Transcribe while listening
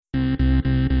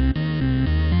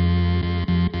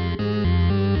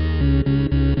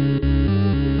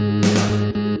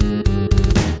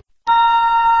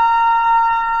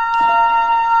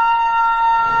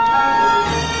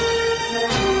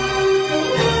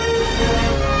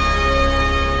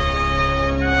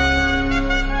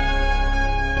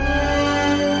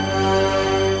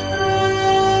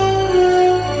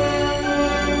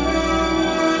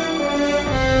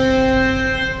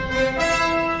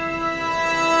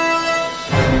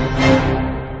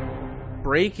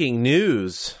Breaking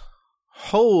news.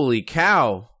 Holy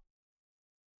cow.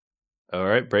 All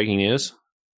right, breaking news.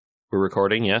 We're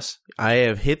recording, yes? I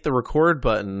have hit the record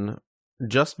button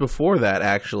just before that,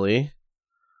 actually.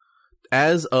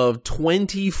 As of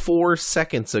 24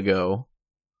 seconds ago,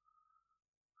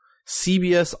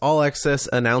 CBS All Access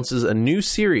announces a new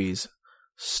series,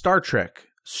 Star Trek: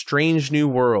 Strange New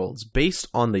Worlds, based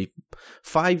on the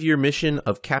 5-year mission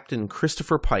of Captain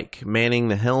Christopher Pike, manning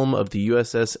the helm of the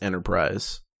USS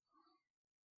Enterprise.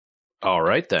 All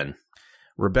right, then.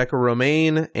 Rebecca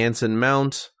Romijn, Anson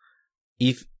Mount,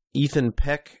 Ethan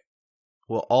Peck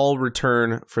will all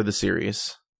return for the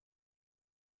series.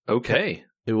 Okay.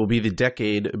 It will be the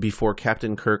decade before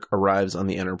Captain Kirk arrives on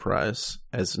the Enterprise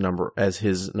as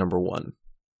his number one.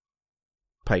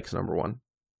 Pike's number one.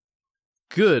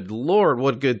 Good Lord,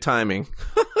 what good timing.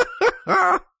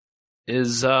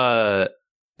 There's a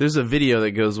video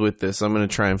that goes with this. I'm going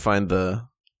to try and find the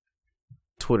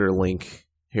Twitter link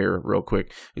here real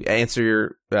quick. Ask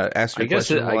your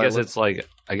question. I guess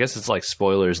it's like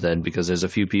spoilers then, because there's a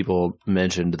few people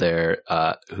mentioned there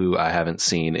who I haven't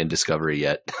seen in Discovery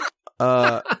yet.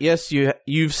 Yes,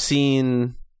 you've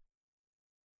seen.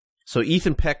 So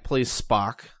Ethan Peck plays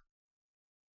Spock.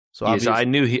 So I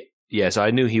knew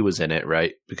he was in it,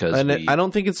 right? Because I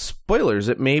don't think it's spoilers.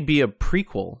 It may be a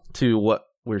prequel to what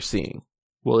we're seeing.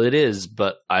 Well, it is,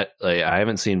 but I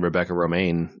haven't seen Rebecca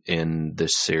Romijn in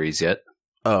this series yet.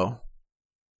 Oh.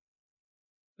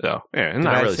 So, yeah, Did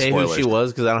not I really say spoilers. Who she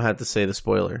was? Because I don't have to say the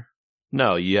spoiler.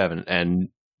 No, you haven't, and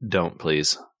don't,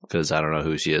 please, because I don't know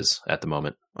who she is at the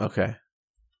moment. Okay.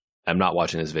 I'm not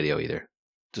watching this video either,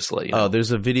 just to let you know. Oh,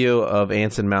 there's a video of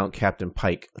Anson Mount, Captain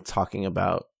Pike, talking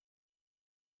about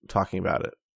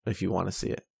it, if you want to see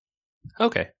it.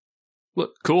 Okay.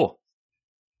 Look, cool.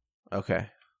 Okay.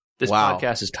 This Wow.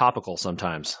 podcast is topical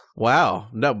sometimes. Wow.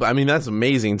 No, but I mean, that's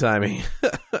amazing timing.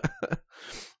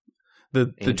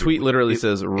 The tweet literally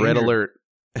says, Red Alert.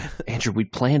 Andrew, we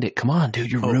planned it. Come on, dude.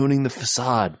 You're ruining the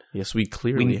facade. Yes, we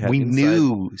clearly had. We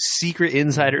knew secret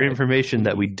insider information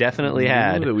that we definitely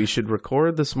had. Knew that we should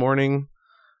record this morning.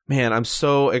 Man, I'm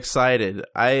so excited.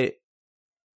 Hi,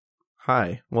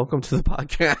 welcome to the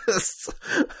podcast.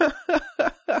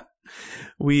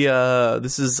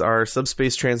 This is our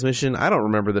subspace transmission. I don't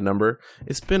remember the number.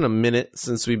 It's been a minute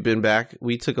since we've been back.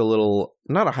 We took a little,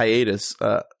 not a hiatus,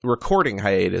 recording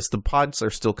hiatus. The pods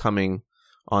are still coming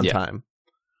on time.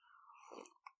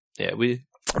 Yeah,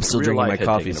 I'm still drinking my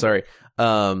coffee. Sorry.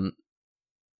 But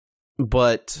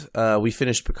we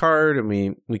finished Picard, and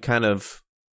we kind of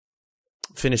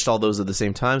finished all those at the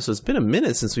same time. So it's been a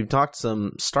minute since we've talked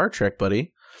some Star Trek,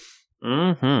 buddy.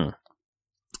 Mm-hmm.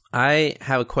 I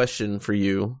have a question for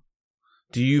you.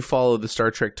 Do you follow the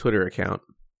Star Trek Twitter account?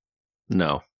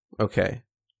 No. Okay.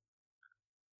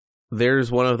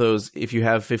 There's one of those if you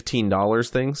have $15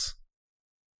 things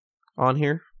on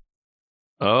here.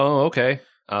 Oh, okay.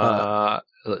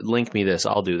 Link me this.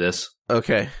 I'll do this.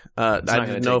 Okay. I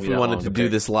didn't know if we wanted to do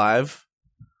this live.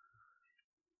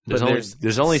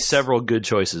 There's only several good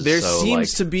choices. There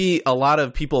seems to be a lot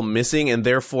of people missing, and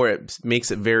therefore it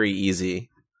makes it very easy.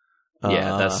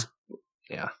 Okay.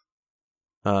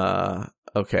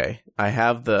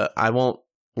 I won't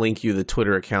link you the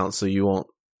Twitter account, so you won't.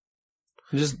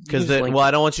 I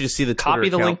don't want you to see the Twitter copy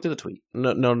the account. link to the tweet.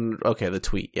 No. Okay, the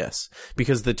tweet, yes,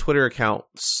 because the Twitter account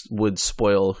would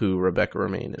spoil who Rebecca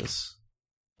Romijn is,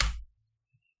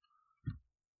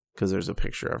 because there's a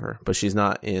picture of her, but she's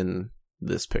not in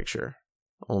this picture.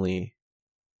 Only,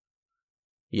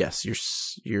 yes, you're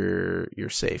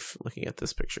safe looking at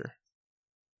this picture.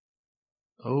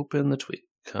 Open the tweet.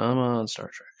 Come on,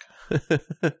 Star Trek.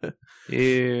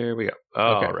 Here we go.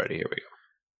 Alrighty, here we go.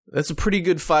 That's a pretty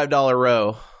good $5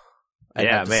 row.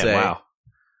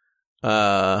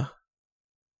 Wow.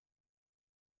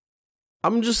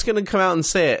 I'm just gonna come out and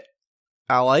say it.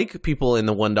 I like people in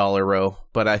the $1 row,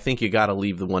 but I think you gotta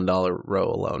leave the $1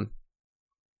 row alone.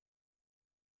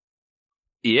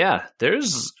 Yeah,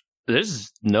 there's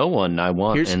no one I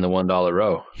want in the $1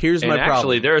 row. Here's my problem.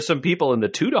 Actually, there are some people in the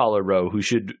 $2 row who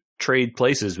should trade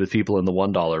places with people in the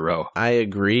 $1 row. I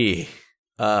agree.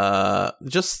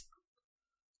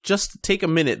 Just take a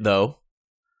minute though,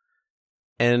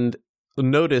 and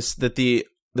notice that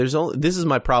this is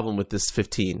my problem with this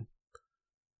 15.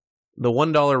 The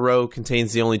 $1 row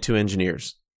contains the only 2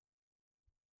 engineers.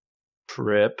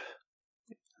 Trip.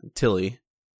 Tilly.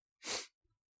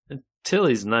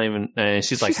 Tilly's not even.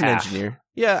 She's like an engineer.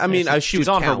 Yeah, I mean, she's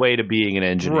on her way to being an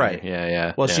engineer. Right.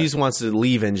 Yeah. Well, she wants to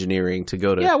leave engineering to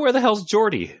go to. Yeah, where the hell's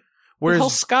Geordi?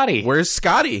 Where's Scotty? Where's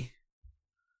Scotty?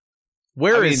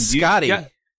 Where is Scotty?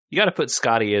 You got to put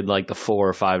Scotty in like the $4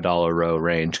 or $5 row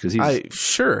range because he's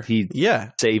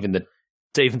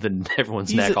saving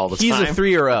everyone's neck all the time. He's a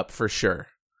 3 or up for sure.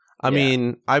 I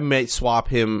mean, I may swap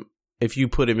him if you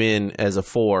put him in as a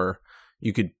 4.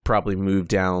 You could probably move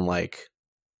down like,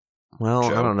 well,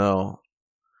 Joe. I don't know.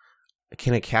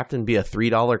 Can a captain be a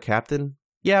 $3 captain?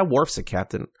 Yeah, Worf's a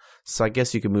captain, so I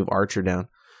guess you could move Archer down.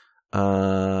 You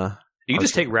can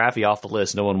just take Raffi off the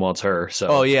list. No one wants her. So.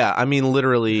 Oh yeah, I mean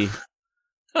literally.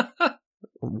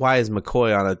 Why is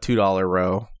McCoy on a $2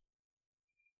 row?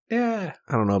 Yeah,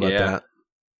 I don't know about that.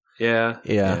 Yeah.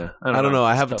 I don't know.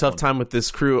 I have a tough time with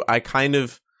this crew. I kind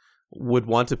of would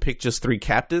want to pick just 3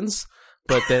 captains,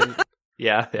 but then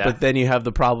But then you have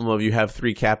the problem of you have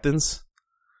 3 captains.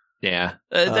 Yeah,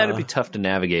 that'd be tough to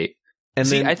navigate. And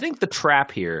see, I think the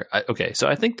trap here. So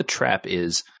I think the trap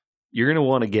is you're going to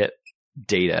want to get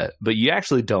Data, but you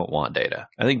actually don't want Data.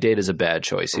 I think Data's a bad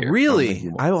choice here.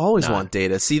 Really? I always want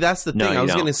Data. See, that's the thing. I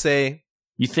was going to say.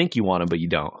 You think you want him, but you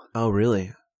don't. Oh,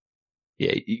 really?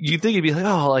 Yeah, you think it'd be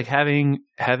like,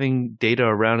 having Data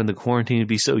around in the quarantine would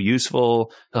be so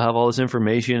useful. He'll have all this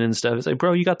information and stuff. It's like,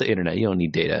 bro, you got the internet. You don't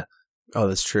need Data. Oh,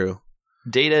 that's true.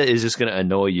 Data is just going to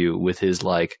annoy you with his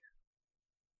like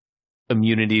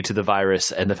immunity to the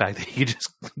virus and the fact that he can just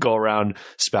go around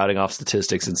spouting off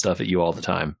statistics and stuff at you all the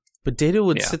time. But Data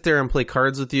would sit there and play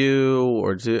cards with you,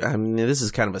 or I mean, this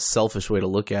is kind of a selfish way to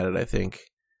look at it, I think.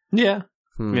 Yeah.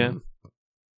 Yeah.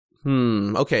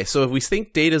 Okay, so if we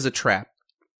think Data's a trap.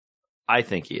 I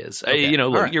think he is. Okay.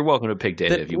 You're welcome to pick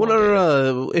Data if you want.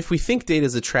 No. If we think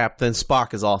Data's a trap, then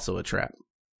Spock is also a trap.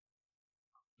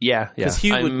 Yeah. Because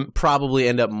he would probably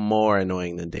end up more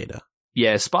annoying than Data.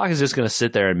 Yeah, Spock is just going to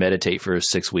sit there and meditate for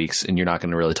 6 weeks, and you're not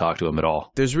going to really talk to him at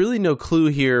all. There's really no clue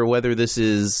here whether this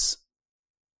is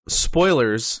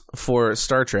spoilers for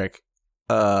Star Trek,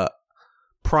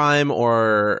 Prime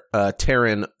or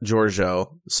Terran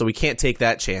Georgiou, so we can't take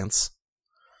that chance.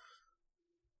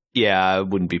 Yeah, I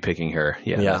wouldn't be picking her.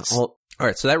 Yeah. Well, all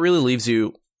right, so that really leaves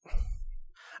you.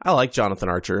 I like Jonathan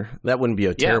Archer. That wouldn't be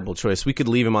a terrible choice. We could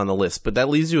leave him on the list, but that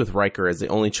leaves you with Riker as the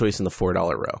only choice in the $4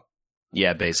 row.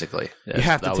 Yeah, basically. You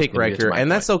have to take Riker, and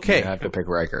that's okay. You have to pick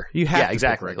Riker. You have to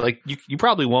exactly. Pick Riker. Like you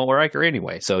probably won't Riker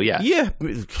anyway. So yeah. Yeah,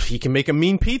 he can make a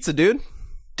mean pizza, dude.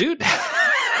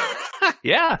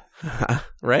 Yeah.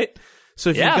 Right. So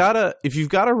if you've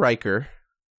got a Riker,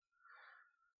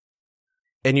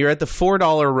 and you're at the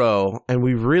 $4 row,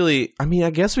 and I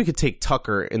guess we could take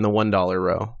Tucker in the $1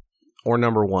 row. Or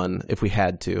number 1 if we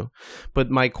had to.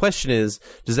 But my question is,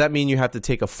 does that mean you have to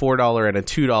take a $4 and a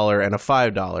 $2 and a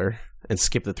 $5 and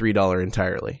skip the $3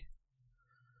 entirely?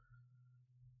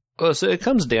 Well, so it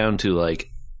comes down to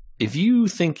like, if you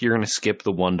think you're going to skip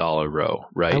the $1 row,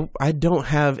 right? I don't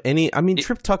have any. I mean,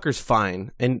 Trip Tucker's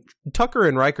fine. And Tucker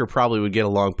and Riker probably would get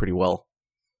along pretty well.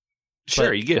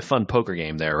 Sure, you get a fun poker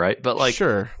game there, right? But like,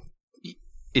 sure.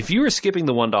 If you were skipping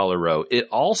the $1 row, it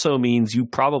also means you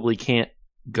probably can't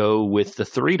go with the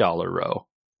 $3 row.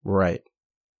 Right.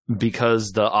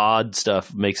 Because the odd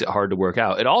stuff makes it hard to work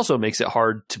out. It also makes it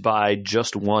hard to buy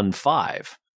just 1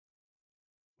 5.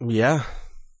 Yeah.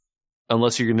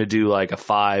 Unless you're going to do like a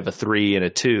 5, a 3, and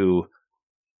a 2,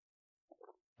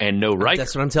 and no Riker.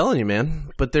 That's what I'm telling you,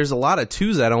 man. But there's a lot of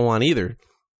 2s I don't want either.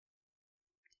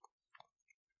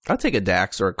 I'll take a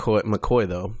Dax or a McCoy,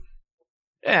 though.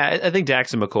 Yeah, I think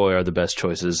Dax and McCoy are the best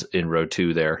choices in row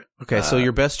 2 there. Okay, so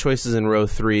your best choices in row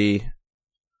 3.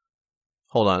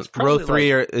 Hold on. Row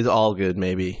 3 is all good,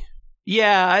 maybe.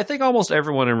 Yeah, I think almost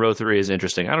everyone in row 3 is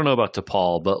interesting. I don't know about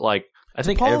T'Pol, but like, I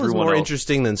think T'Pol everyone is more else...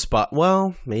 interesting than Spock.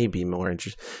 Well, maybe more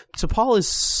interesting. T'Pol is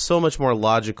so much more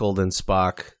logical than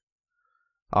Spock,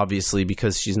 obviously,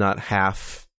 because she's not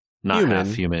half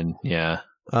human. Yeah.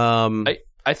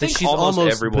 I think she's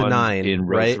almost everyone benign, in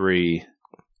row right? 3.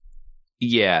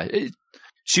 Yeah,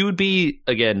 she would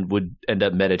would end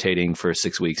up meditating for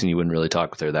 6 weeks, and you wouldn't really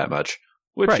talk with her that much.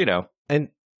 Which, right.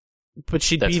 But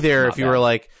she'd be there if you were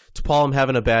like, T'Pol, I'm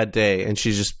having a bad day, and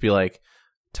she'd just be like,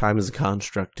 time is a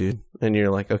construct, dude. And you're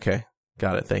like, okay,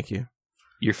 got it, thank you.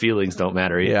 Your feelings don't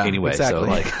matter anyway. Exactly. So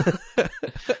like,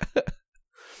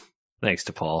 thanks,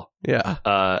 T'Pol. Yeah.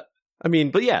 I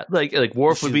mean, but yeah, like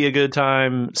Worf would be a good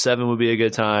time. Seven would be a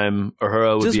good time.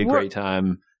 Uhura would be a great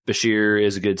time. Bashir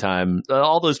is a good time.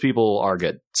 All those people are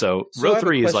good. So row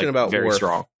 3 is like very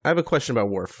strong. I have a question about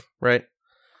Worf, right?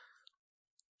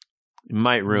 It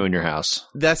might ruin your house.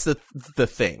 That's the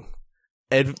thing.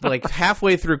 And like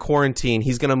halfway through quarantine,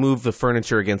 he's going to move the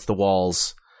furniture against the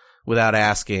walls without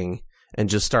asking and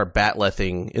just start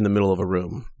batlething in the middle of a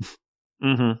room.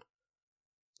 Mm-hmm.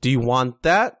 Do you want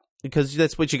that? Because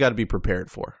that's what you got to be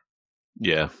prepared for.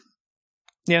 Yeah.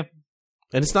 Yeah.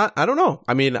 And it's not, I don't know.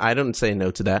 I mean, I don't say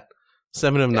no to that.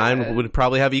 7 of 9 would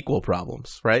probably have equal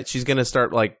problems, right? She's going to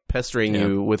start like pestering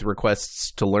you with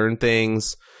requests to learn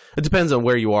things. It depends on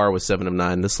where you are with 7 of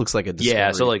 9. This looks like a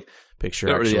Discovery so like picture,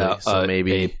 actually. So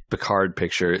maybe a Picard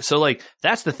picture. So like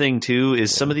that's the thing too,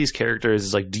 is some of these characters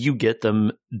is like, do you get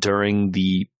them during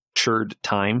the Churd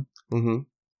time?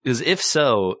 Because if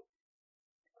so,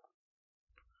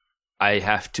 I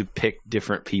have to pick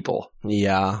different people.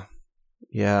 Yeah.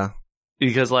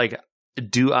 Because like,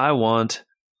 do I want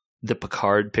the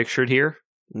Picard pictured here?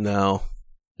 No,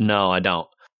 I don't.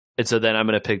 And so then I'm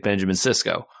going to pick Benjamin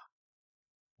Sisko.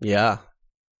 Yeah.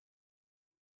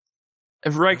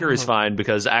 If Riker is fine,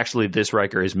 because actually this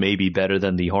Riker is maybe better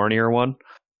than the hornier one.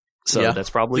 So that's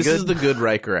probably good. This is the good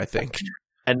Riker, I think.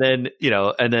 And then,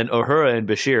 Uhura and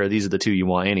Bashir, these are the two you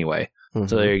want anyway.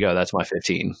 So there you go. That's my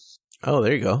 15. Oh,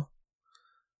 there you go.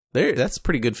 That's a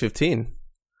pretty good 15.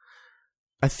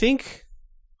 I think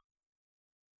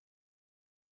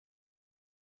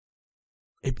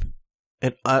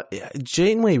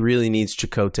Janeway really needs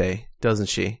Chakotay, doesn't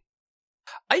she?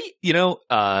 I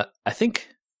think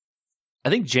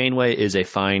Janeway is a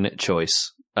fine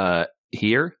choice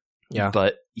here. Yeah.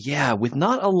 But yeah, with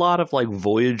not a lot of like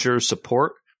Voyager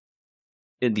support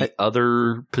in the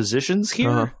other positions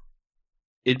here,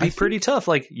 it'd be pretty tough.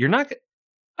 Like you're not.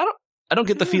 I don't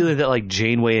get the feeling that like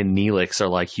Janeway and Neelix are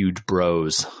like huge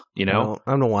bros. You know, no,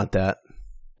 I don't want that.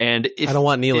 And I don't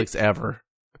want Neelix ever.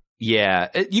 Yeah,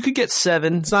 you could get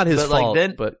 7. It's not his fault,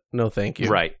 like but no, thank you.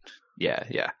 Right?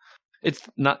 Yeah. It's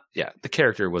not. Yeah, the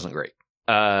character wasn't great.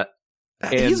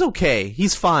 He's okay.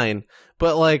 He's fine,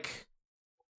 but like.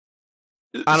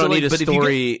 I don't need a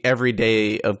story every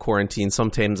day of quarantine.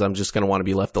 Sometimes I'm just going to want to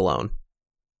be left alone.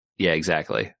 Yeah,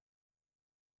 exactly.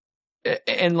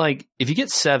 And like, if you get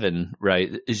 7,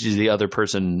 right, is the other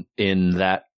person in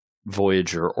that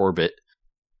Voyager orbit.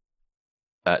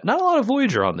 Not a lot of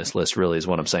Voyager on this list, really, is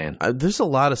what I'm saying. There's a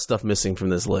lot of stuff missing from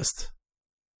this list.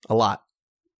 A lot.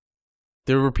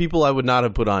 There were people I would not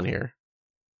have put on here.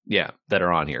 Yeah, that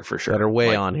are on here for sure. That are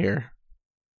way on here.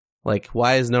 Like,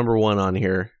 why is number 1 on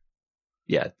here?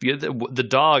 Yeah, the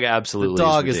dog absolutely. The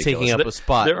dog is taking up a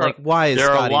spot. Why is there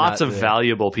Scotty are lots not of there?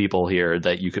 Valuable people here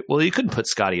that you could. Well, you couldn't put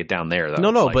Scotty down there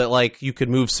though. No, but like you could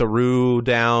move Saru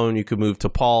down. You could move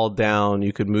T'Pol down.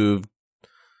 You could move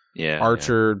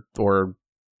Archer or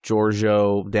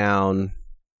Giorgio down,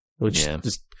 which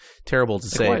is terrible to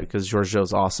say because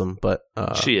Giorgio's awesome, but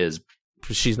she is.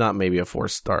 She's not maybe a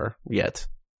 4-star yet.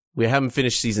 We haven't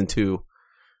finished season 2.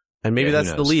 And maybe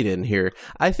that's the lead in here.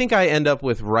 I think I end up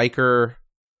with Riker,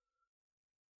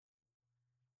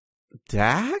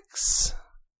 Dax?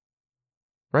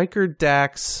 Riker,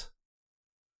 Dax.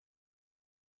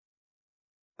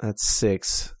 That's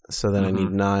 6. So then I need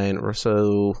 9. Or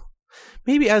so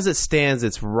maybe as it stands,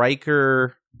 it's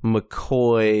Riker,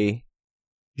 McCoy,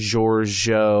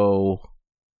 Giorgio,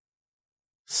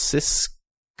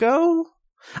 Sisko?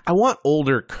 I want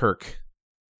older Kirk.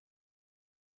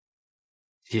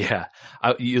 Yeah.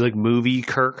 You like movie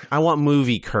Kirk? I want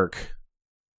movie Kirk.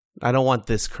 I don't want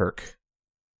this Kirk.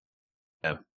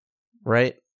 Yeah.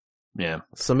 Right? Yeah.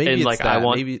 So maybe it's like that. I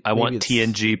want maybe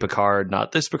TNG Picard,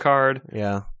 not this Picard.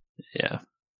 Yeah. Yeah.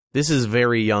 This is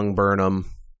very young Burnham.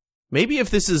 Maybe if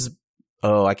this is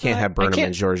I can't have Burnham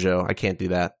and Giorgio. I can't do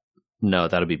that. No,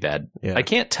 that'll be bad. Yeah. I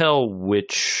can't tell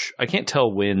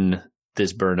when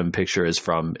this Burnham picture is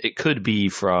from. It could be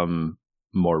from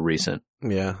more recent.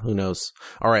 Yeah, who knows?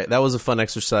 All right, that was a fun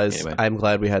exercise. Anyway. I'm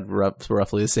glad we had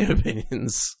roughly the same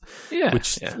opinions. Yeah,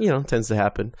 which tends to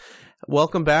happen.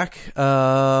 Welcome back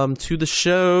to the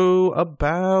show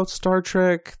about Star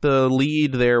Trek. The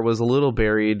lead there was a little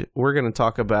buried. We're going to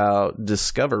talk about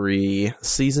Discovery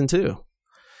Season 2.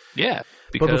 Yeah,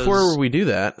 but before we do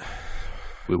that,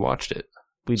 we watched it.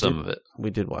 Some of it.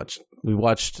 We did watch. We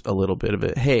watched a little bit of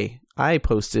it. Hey, I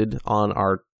posted on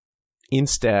our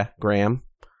Instagram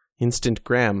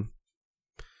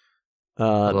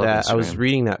that I was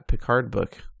reading that Picard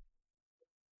book.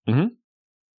 Mm-hmm.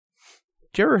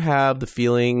 Do you ever have the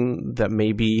feeling that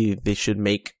maybe they should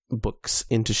make books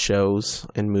into shows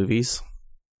and movies?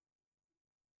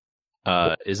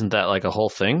 Isn't that like a whole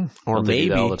thing? Or maybe they do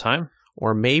that all the time?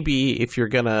 Or maybe if you're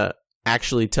gonna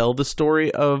actually tell the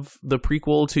story of the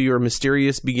prequel to your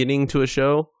mysterious beginning to a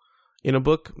show in a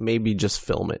book, maybe just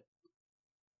film it.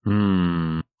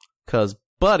 Because,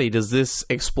 buddy, does this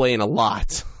explain a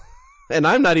lot? And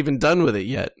I'm not even done with it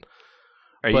yet.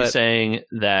 Are you saying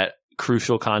that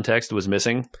crucial context was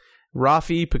missing?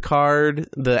 Raffi, Picard,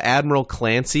 the Admiral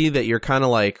Clancy, that you're kind of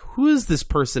like, who is this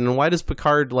person, and why does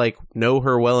Picard like know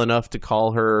her well enough to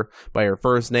call her by her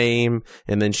first name?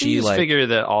 And then she like figure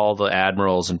that all the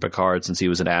admirals and Picard, since he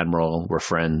was an admiral, were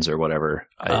friends or whatever.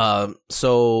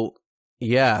 So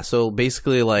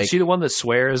basically, like, is she the one that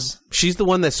swears? She's the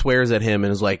one that swears at him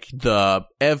and is like, the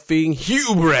effing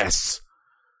hubris,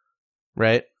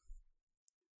 right?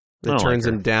 That turns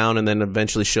him down and then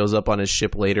eventually shows up on his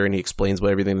ship later, and he explains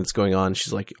everything that's going on.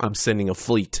 She's like, I'm sending a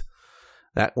fleet.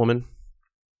 That woman.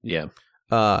 Yeah.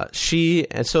 And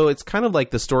so it's kind of like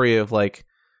the story of like,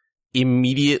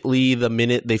 immediately the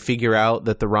minute they figure out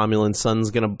that the Romulan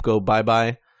sun's going to go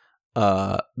bye-bye,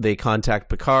 they contact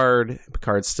Picard.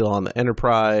 Picard's still on the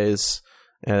Enterprise,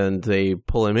 and they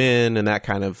pull him in, and that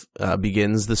kind of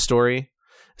begins the story.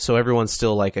 So everyone's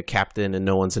still like a captain and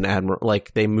no one's an admiral.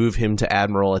 Like, they move him to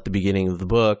admiral at the beginning of the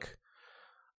book.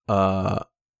 So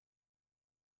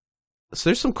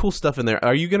there's some cool stuff in there.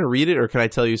 Are you going to read it, or can I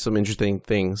tell you some interesting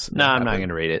things? No, I'm not going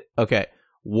to read it. Okay.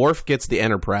 Worf gets the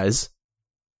Enterprise.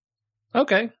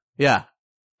 Okay. Yeah.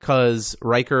 Because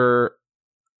Riker...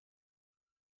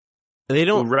 They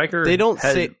don't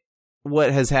say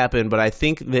what has happened, but I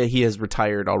think that he has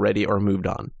retired already or moved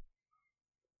on.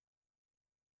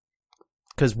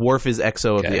 Because Worf is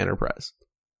XO of the Enterprise.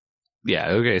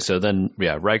 Yeah, okay. So then,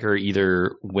 Riker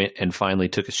either went and finally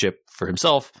took a ship for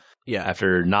himself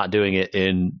after not doing it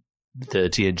in the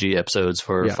TNG episodes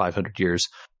for 500 years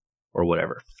or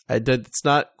whatever. It's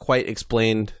not quite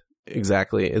explained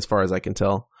exactly as far as I can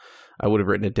tell. I would have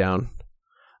written it down.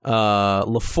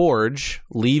 LaForge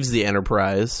leaves the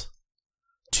Enterprise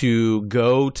to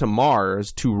go to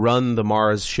Mars to run the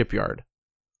Mars shipyard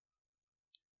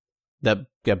that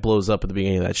blows up at the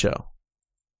beginning of that show.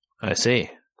 I see.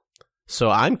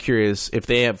 So I'm curious if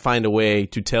they find a way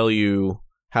to tell you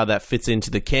how that fits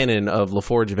into the canon of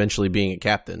LaForge eventually being a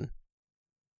captain.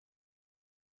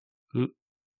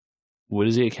 What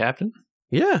is he, a captain?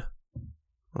 Yeah.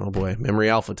 Oh boy, Memory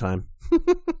Alpha time.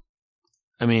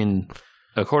 I mean,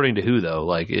 according to who though?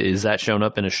 Like, is that shown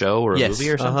up in a show or a movie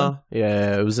or something?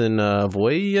 Yeah, it was in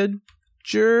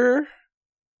Voyager.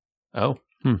 Oh.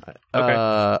 Okay.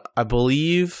 I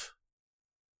believe.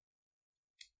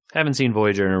 Haven't seen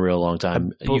Voyager in a real long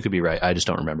time. You could be right. I just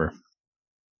don't remember.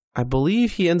 I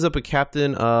believe he ends up a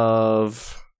captain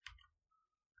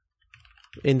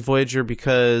in Voyager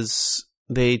because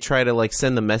they try to like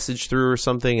send the message through or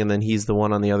something, and then he's the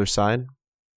one on the other side.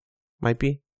 Might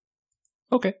be.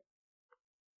 Okay.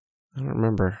 I don't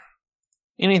remember.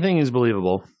 Anything is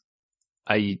believable.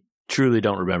 I truly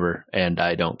don't remember, and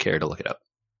I don't care to look it up.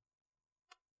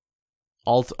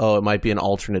 It might be an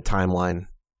alternate timeline.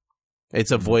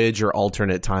 It's a Voyager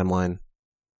alternate timeline.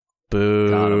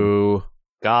 Boo.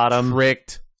 Got him.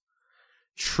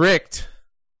 Tricked.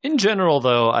 In general,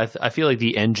 though, I feel like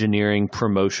the engineering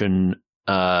promotion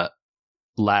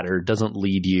ladder doesn't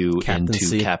lead you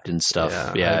into captain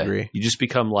stuff. Yeah, I agree. You just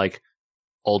become like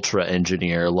ultra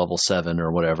engineer level 7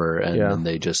 or whatever, and then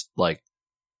they just like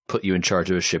put you in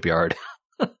charge of a shipyard.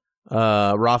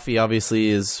 Raffi obviously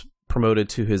is promoted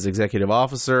to his executive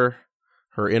officer.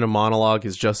 Her inner monologue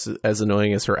is just as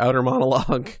annoying as her outer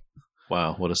monologue.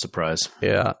 Wow, what a surprise.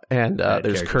 Yeah, and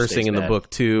there's cursing in the book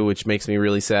too, which makes me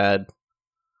really sad.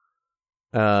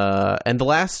 And the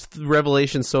last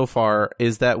revelation so far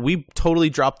is that we totally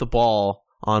dropped the ball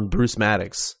on Bruce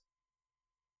Maddox.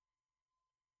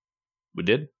 We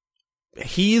did?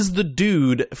 He's the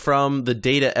dude from the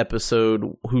Data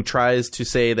episode who tries to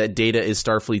say that Data is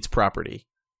Starfleet's property.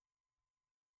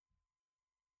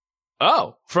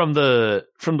 Oh, from the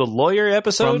lawyer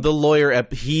episode? From the lawyer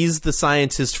he's the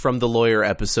scientist from the lawyer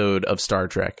episode of Star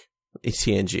Trek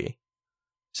TNG.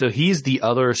 So he's the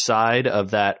other side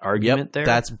of that argument there?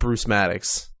 That's Bruce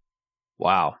Maddox.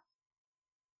 Wow. All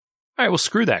right, well,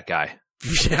 screw that guy.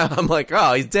 Yeah, I'm like,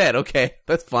 oh, he's dead. Okay,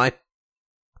 that's fine.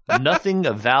 Nothing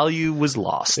of value was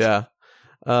lost. Yeah.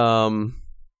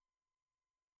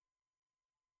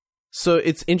 So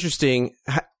it's interesting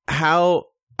how...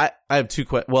 I have two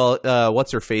questions. Well,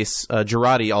 what's her face?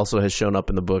 Jurati also has shown up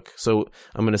in the book, so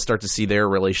I'm going to start to see their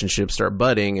relationship start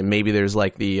budding, and maybe there's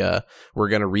like the we're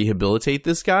going to rehabilitate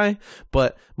this guy.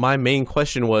 But my main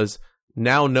question was,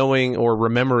 now knowing or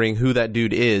remembering who that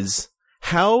dude is,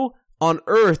 how on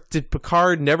earth did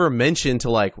Picard never mention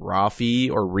to like Raffi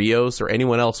or Rios or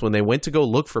anyone else when they went to go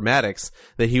look for Maddox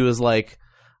that he was like,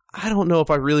 I don't know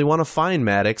if I really want to find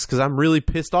Maddox because I'm really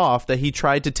pissed off that he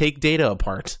tried to take Data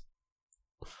apart.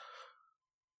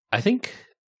 I think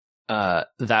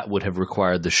that would have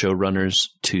required the showrunners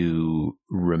to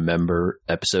remember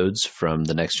episodes from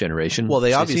The Next Generation. Well,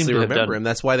 they obviously remember him.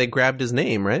 That's why they grabbed his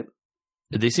name, right?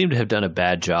 they seem to have done a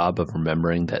bad job of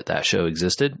remembering that show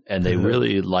existed, and they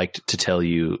really liked to tell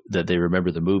you that they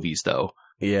remember the movies, though.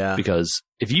 Yeah. Because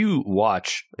if you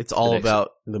watch... It's all about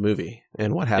the movie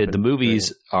and what happened. The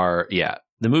movies are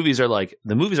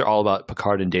all about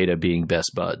Picard and Data being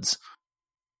best buds.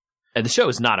 And the show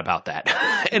is not about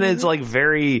that. And it's like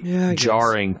very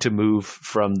jarring to move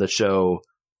from the show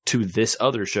to this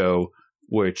other show,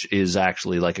 which is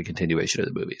actually like a continuation of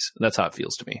the movies. That's how it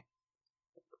feels to me.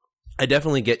 I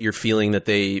definitely get your feeling that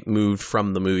they moved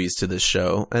from the movies to this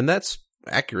show, and that's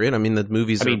accurate. I mean, the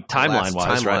movies.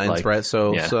 Timeline-wise, right?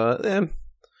 So,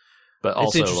 but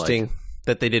also, it's interesting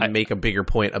that they didn't make a bigger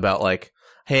point about like,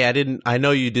 hey, I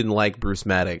know you didn't like Bruce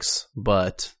Maddox,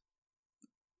 but,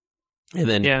 and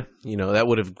then that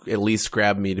would have at least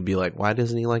grabbed me to be like, why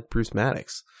doesn't he like Bruce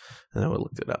Maddox? And I would have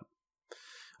looked it up.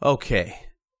 Okay,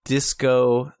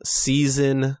 Disco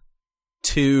Season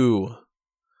 2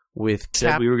 with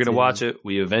said we were going to watch it.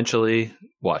 We eventually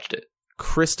watched it.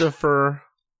 Christopher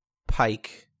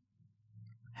Pike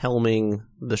helming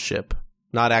the ship.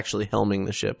 Not actually helming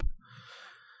the ship.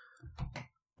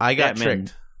 I got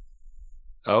tricked.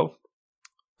 Oh?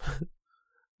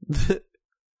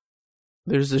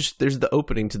 There's the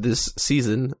opening to this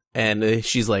season, and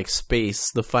she's like,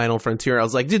 space, the final frontier. I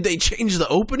was like, did they change the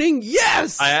opening?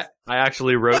 Yes! I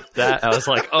actually wrote that. I was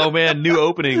like, oh man, new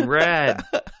opening, rad.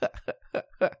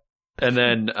 And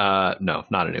then, no,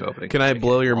 not a new opening. Can I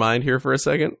blow your mind here for a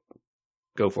second?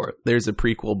 Go for it. There's a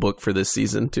prequel book for this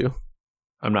season, too.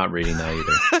 I'm not reading that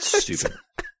either. It's stupid.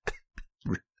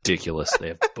 Ridiculous. They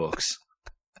have books.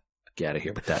 Get out of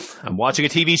here with that. I'm watching a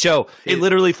TV show. It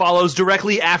literally follows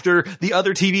directly after the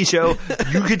other TV show.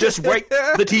 You could just write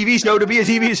the TV show to be a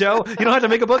TV show. You don't have to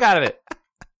make a book out of it.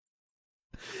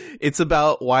 It's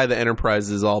about why the Enterprise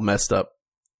is all messed up.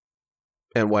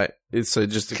 And what? It's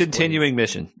just continuing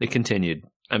mission. It continued.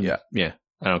 Yeah. I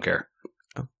don't care.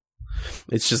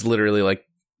 It's just literally like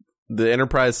the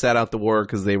Enterprise sat out the war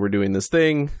because they were doing this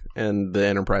thing, and the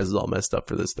Enterprise is all messed up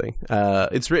for this thing.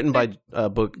 It's written by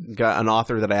an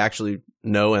author that I actually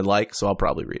know and like, so I'll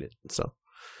probably read it. So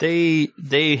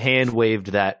they hand waved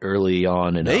that early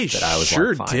on enough that I was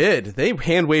sure like, fine. Did. They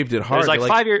hand waved it hard. It was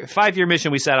like 5-year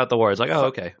mission. We sat out the war. It's like, oh,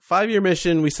 okay. 5-year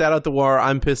mission. We sat out the war.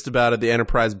 I'm pissed about it. The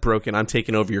Enterprise broken. I'm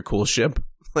taking over your cool ship.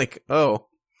 Like, oh,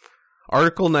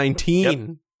 Article 19.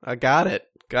 Yep. I got it.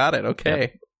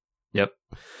 Okay. Yep.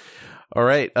 All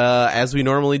right. As we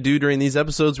normally do during these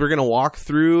episodes, we're going to walk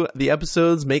through the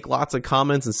episodes, make lots of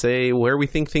comments, and say where we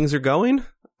think things are going.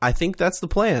 I think that's the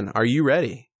plan. Are you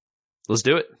ready? Let's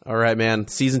do it. All right, man.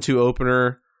 Season 2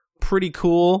 opener. Pretty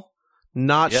cool.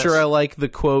 Not sure I like the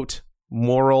quote,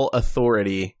 moral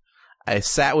authority. I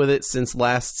sat with it since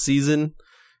last season.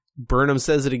 Burnham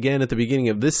says it again at the beginning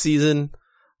of this season.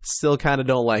 Still kind of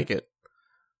don't like it.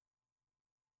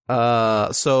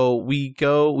 So we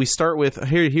start with,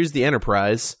 here's the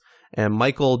Enterprise, and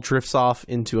Michael drifts off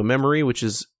into a memory, which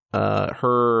is,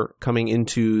 her coming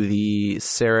into the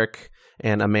Sarek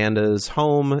and Amanda's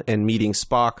home and meeting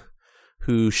Spock,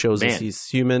 who shows us he's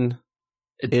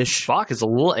human-ish. Spock is a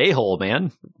little a-hole,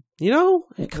 man. You know?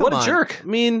 What a jerk. I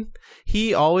mean,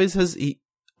 he always he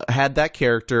had that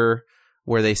character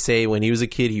where they say when he was a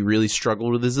kid, he really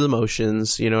struggled with his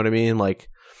emotions. You know what I mean? Like,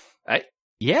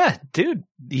 yeah, dude,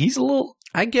 he's a little...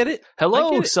 I get it.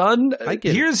 Hello, son.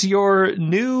 Here's your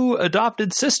new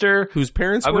adopted sister. Whose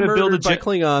parents were murdered by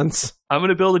Klingons. I'm going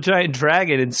to build a giant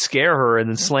dragon and scare her and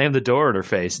then slam the door in her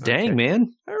face. Dang,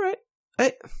 man. All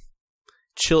right.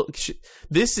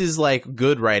 This is like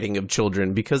good writing of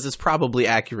children because it's probably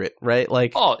accurate, right?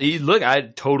 Like, look,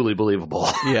 totally believable.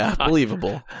 Yeah,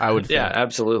 believable. I would think. Yeah,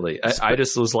 absolutely. I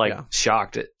just was like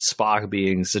shocked at Spock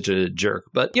being such a jerk.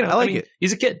 But, you know, I mean,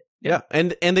 he's a kid. Yeah,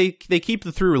 and they keep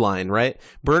the through line, right?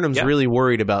 Burnham's really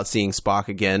worried about seeing Spock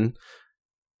again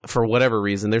for whatever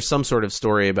reason. There's some sort of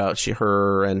story about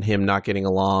her and him not getting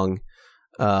along,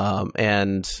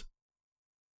 and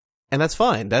that's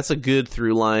fine. That's a good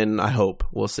through line. I hope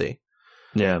we'll see.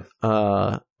 Yeah.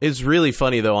 It's really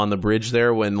funny though on the bridge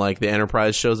there when like the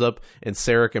Enterprise shows up and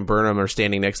Sarek and Burnham are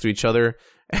standing next to each other.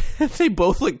 And they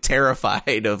both look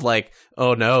terrified of like,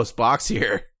 oh no, Spock's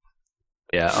here.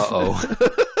 Yeah.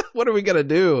 What are we gonna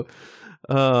do?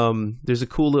 There's a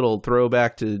cool little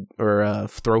throwback to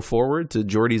throw forward to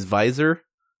Geordi's visor.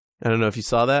 I don't know if you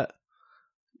saw that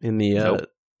in the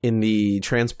in the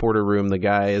transporter room. The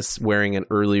guy is wearing an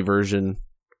early version.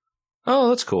 Oh,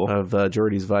 that's cool. Of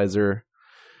Geordi's visor.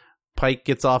 Pike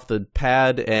gets off the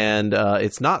pad, and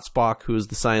it's not Spock who's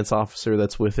the science officer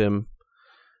that's with him.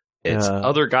 It's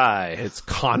other guy. It's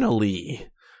Connolly,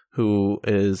 who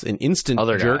is an instant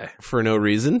jerk for no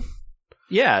reason.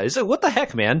 Yeah, he's like, what the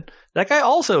heck, man? That guy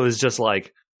also is just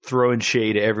like throwing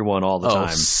shade at everyone all the time.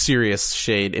 Serious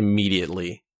shade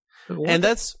immediately. And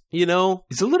that's, he's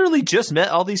literally just met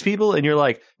all these people, and you're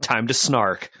like, time to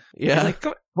snark. Yeah. Like,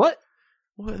 what?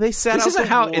 Well, they sat this out isn't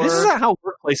how This isn't how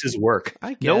workplaces work.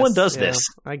 I guess, no one does this.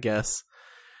 I guess.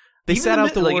 They sat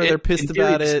out the war. They're pissed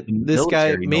about it. This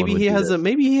guy, maybe he has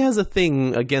a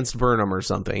thing against Burnham or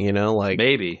something.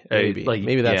 Maybe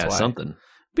that's why something.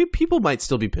 People might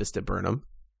still be pissed at Burnham.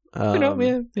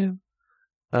 Yeah.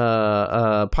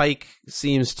 Pike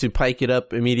seems to pike it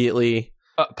up immediately.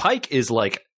 Pike is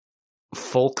like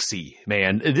folksy,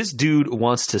 man. This dude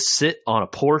wants to sit on a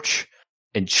porch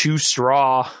and chew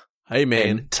straw. Hey, man,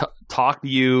 and talk to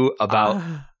you about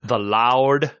the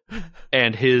Lord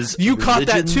and his. You caught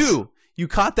that too. You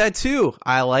caught that too.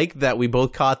 I like that we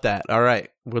both caught that. All right,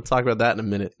 we'll talk about that in a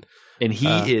minute. And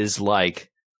he is like,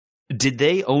 did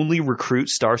they only recruit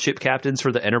starship captains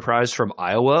for the Enterprise from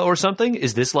Iowa or something?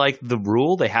 Is this like the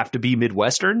rule? They have to be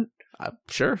Midwestern?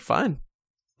 Sure, fine.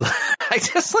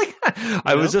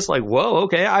 I was just like, whoa,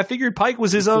 okay. I figured Pike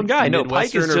was his own guy. No,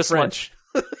 Pike is just French.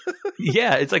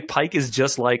 Yeah, it's like Pike is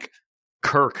just like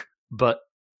Kirk, but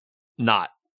not.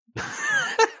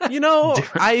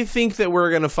 I think that we're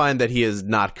going to find that he is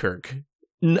not Kirk.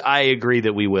 I agree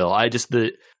that we will. I just,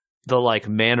 the like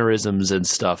mannerisms and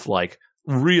stuff like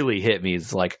really hit me.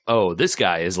 It's like, oh, this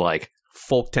guy is like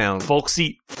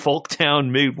folksy, Folktown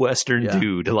Midwestern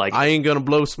dude. Like, I ain't going to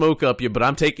blow smoke up you, but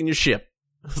I'm taking your ship.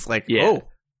 It's like, hello.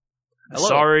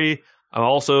 Sorry. I'm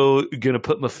also going to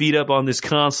put my feet up on this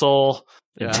console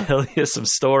and tell you some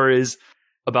stories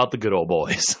about the good old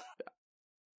boys.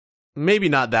 Maybe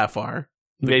not that far.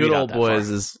 The good old boys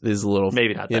is a little,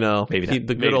 maybe not.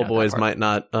 The good old boys might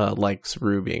not like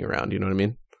Saru being around. You know what I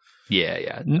mean?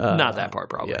 Yeah. Not that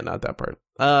part, probably. Yeah, not that part.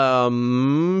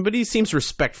 But he seems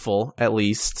respectful, at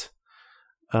least.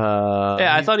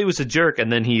 I thought he was a jerk,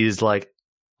 and then he's like,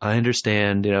 I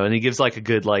understand, and he gives like a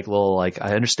good like little like,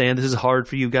 I understand this is hard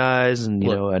for you guys, and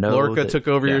I know Lorca took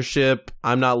over your ship.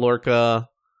 I'm not Lorca.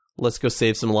 Let's go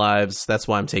save some lives. That's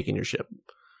why I'm taking your ship.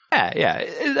 Yeah.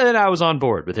 And I was on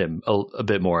board with him a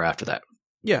bit more after that.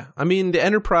 Yeah. I mean, the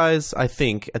Enterprise, I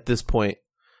think, at this point,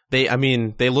 they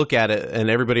look at it and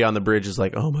everybody on the bridge is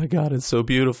like, oh my God, it's so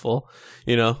beautiful.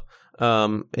 The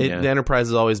Enterprise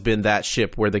has always been that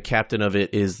ship where the captain of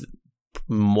it is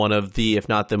one of the, if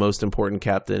not the most important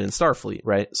captain in Starfleet,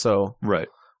 right? So, right.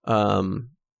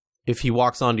 If he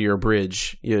walks onto your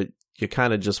bridge, you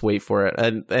kind of just wait for it.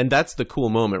 And that's the cool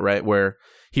moment, right? Where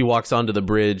he walks onto the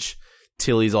bridge,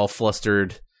 Tilly's all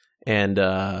flustered, and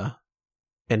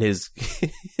his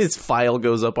his file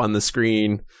goes up on the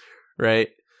screen, right?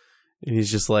 And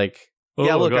he's just like,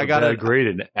 "Yeah, look, I got a grade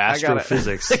in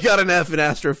astrophysics. I got an F in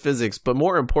astrophysics, but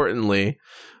more importantly,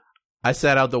 I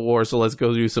sat out the war, so let's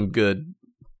go do some good."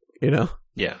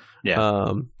 Yeah.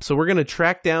 So we're gonna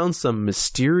track down some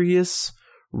mysterious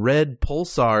red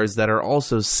pulsars that are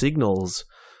also signals.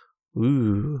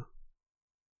 Ooh,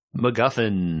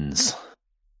 MacGuffins.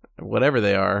 Whatever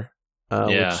they are,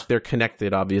 which they're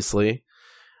connected, obviously.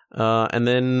 And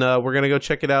then we're gonna go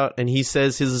check it out. And he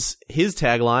says his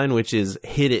tagline, which is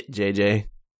 "Hit it, JJ."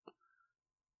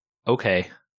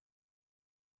 Okay,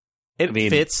 it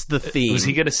fits the theme. Was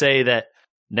he gonna say that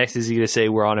next? Is he gonna say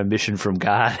we're on a mission from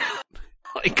God?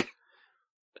 Like,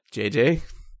 JJ,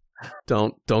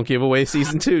 don't give away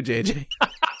season 2, JJ.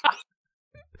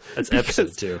 That's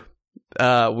episode 2.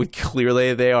 We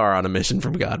clearly they are on a mission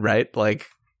from God, right? Like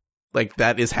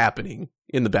that is happening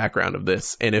in the background of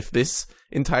this. And if this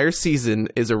entire season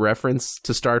is a reference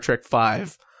to Star Trek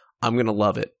V, I'm going to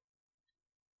love it.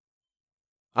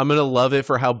 I'm going to love it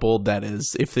for how bold that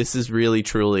is, if this is really,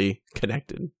 truly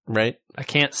connected, right? I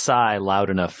can't sigh loud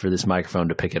enough for this microphone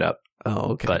to pick it up.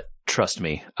 Oh, okay. But trust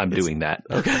me, I'm doing that.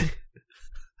 Okay.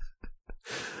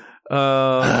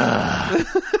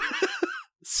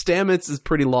 Stamets is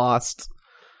pretty lost.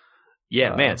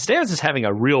 Yeah, man. Stamets is having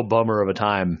a real bummer of a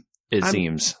time, it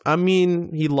seems. I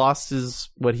mean, he lost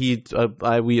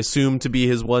we assume to be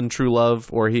his one true love,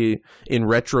 or he, in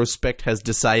retrospect, has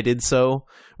decided so,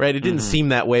 right? It didn't seem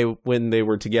that way when they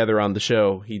were together on the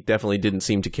show. He definitely didn't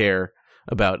seem to care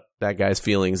about that guy's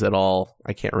feelings at all.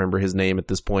 I can't remember his name at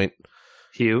this point.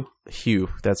 Hugh,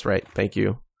 that's right. Thank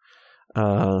you.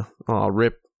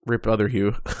 Rip other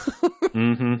Hugh.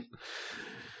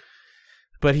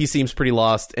 But he seems pretty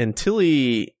lost, and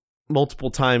Tilly, multiple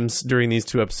times during these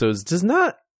 2 episodes, does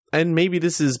not, and maybe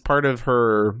this is part of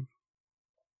her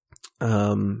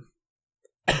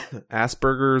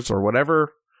Asperger's or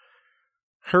whatever,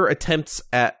 her attempts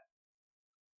at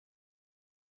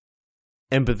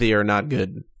empathy are not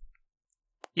good.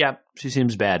 Yeah, she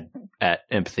seems bad at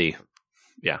empathy.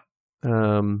 Yeah.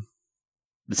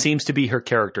 It seems to be her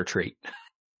character trait.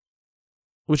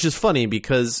 Which is funny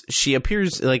because she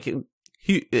appears like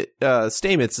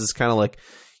Stamets is kind of like,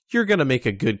 you're going to make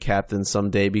a good captain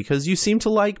someday because you seem to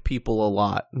like people a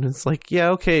lot. And it's like,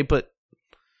 yeah, okay, but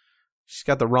she's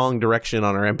got the wrong direction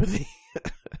on her empathy.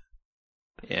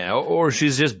 Yeah, or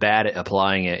she's just bad at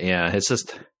applying it. Yeah, it's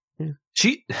just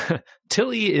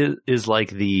Tilly is like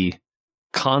the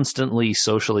constantly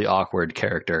socially awkward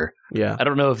character. Yeah. I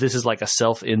don't know if this is like a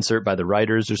self-insert by the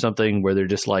writers or something where they're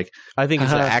just like... I think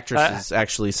it's the actress's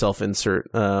actually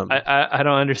self-insert. I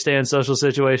don't understand social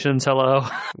situations. Hello.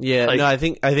 Yeah, no, I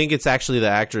think it's actually the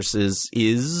actress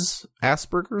is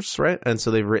Asperger's, right? And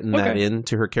so they've written that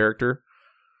into her character.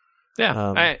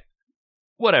 Yeah.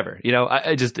 Whatever. You know,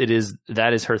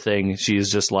 that is her thing. She is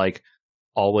just like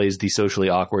always the socially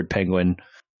awkward penguin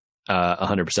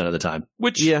 100% of the time.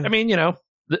 Which, I mean, you know,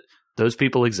 those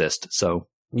people exist, so...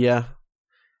 Yeah.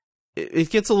 It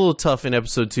gets a little tough in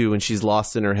episode 2 when she's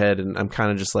lost in her head, and I'm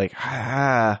kind of just like,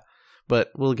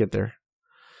 but we'll get there.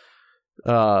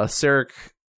 Sarek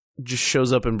just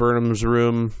shows up in Burnham's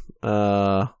room.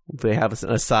 They have an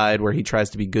aside where he tries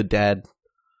to be good dad.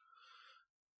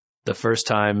 The first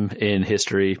time in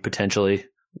history, potentially.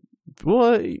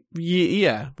 Well,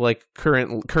 yeah, like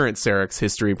current Sarek's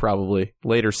history, probably.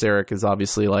 Later Sarek is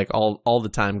obviously like all the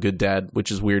time good dad,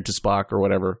 which is weird to Spock or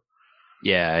whatever.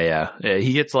 Yeah.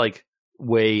 He gets like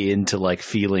way into like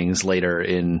feelings later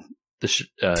in the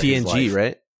TNG,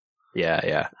 right?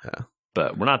 Yeah.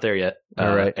 But we're not there yet.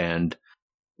 All right. And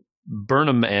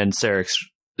Burnham and Sarek's,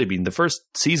 I mean, the first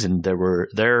season,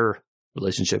 their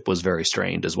relationship was very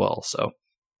strained as well. So,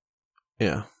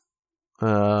 yeah.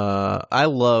 I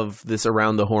love this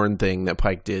around the horn thing that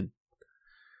Pike did,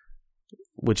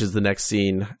 which is the next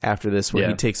scene after this, where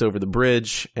he takes over the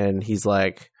bridge and he's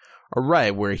like, all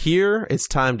right, we're here. It's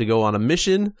time to go on a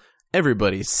mission.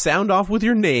 Everybody sound off with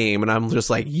your name. And I'm just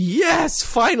like, yes,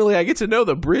 finally I get to know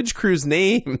the bridge crew's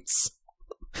names.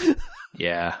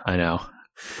 Yeah, I know.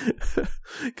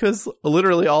 Because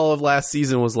literally all of last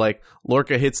season was like,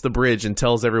 Lorca hits the bridge and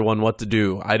tells everyone what to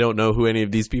do. I don't know who any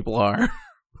of these people are.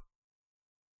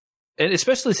 And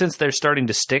especially since they're starting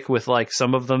to stick with like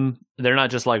some of them, they're not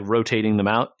just like rotating them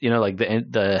out. You know, like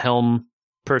the helm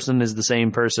person is the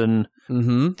same person.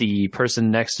 Mm-hmm. The person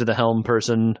next to the helm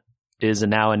person is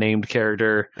now a named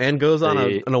character and goes on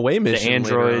an away mission. The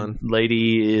android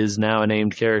lady is now a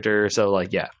named character. So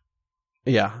like, yeah.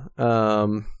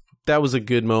 That was a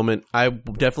good moment. I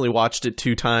definitely watched it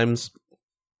 2 times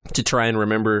to try and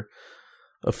remember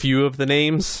a few of the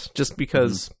names, just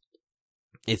because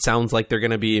it sounds like they're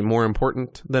going to be more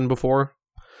important than before,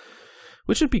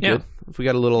 which would be good if we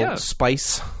got a little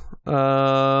spice.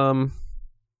 I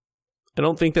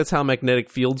don't think that's how magnetic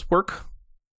fields work.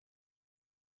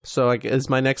 So is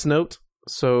my next note.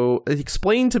 So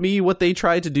explain to me what they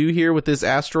tried to do here with this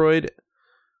asteroid.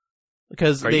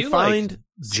 Because they find... Like,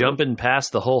 jumping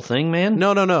past the whole thing, man?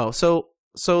 No.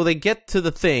 So they get to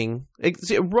the thing.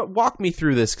 Walk me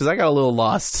through this, because I got a little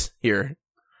lost here.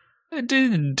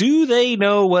 Do they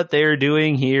know what they're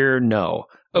doing here? No.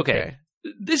 Okay.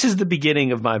 This is the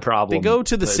beginning of my problem. They go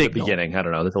to the signal. The beginning. I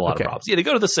don't know. There's a lot of problems. Yeah, they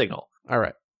go to the signal. All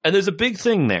right. And there's a big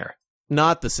thing there.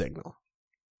 Not the signal.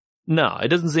 No, it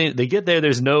doesn't seem... They get there,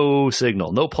 there's no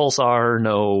signal. No pulsar,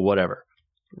 no whatever.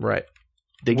 Right.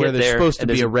 They Where get there... there's supposed to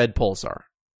be a red pulsar.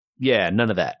 Yeah, none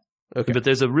of that. Okay. But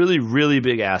there's a really, really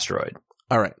big asteroid.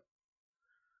 All right.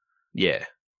 Yeah.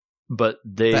 But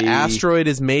the asteroid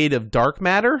is made of dark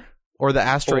matter? Or the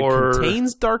asteroid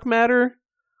contains dark matter?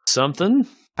 Something.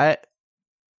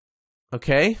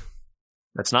 Okay.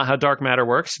 That's not how dark matter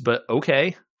works, but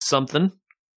okay. Something.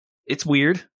 It's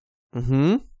weird.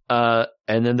 Mm-hmm.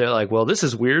 And then they're like, well, this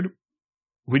is weird.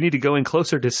 We need to go in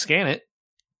closer to scan it.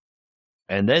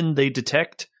 And then they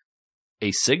detect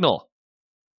a signal.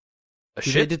 A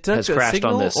ship has crashed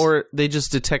on this. Or they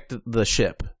just detect the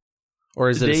ship? Or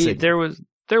is it a signal?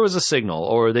 There was a signal,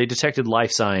 or they detected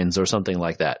life signs or something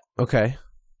like that. Okay.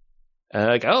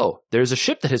 Like, oh, there's a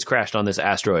ship that has crashed on this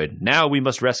asteroid. Now we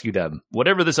must rescue them.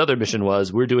 Whatever this other mission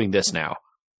was, we're doing this now.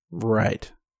 Right.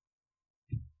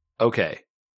 Okay.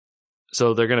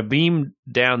 So they're going to beam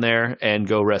down there and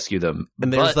go rescue them.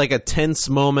 And there's like a tense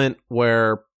moment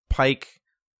where Pike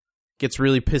gets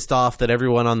really pissed off that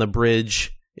everyone on the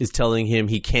bridge is telling him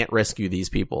he can't rescue these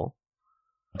people.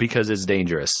 Because it's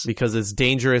dangerous. Because it's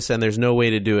dangerous and there's no way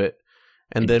to do it.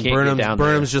 And then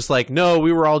Burnham's just like, no,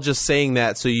 we were all just saying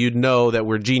that so you'd know that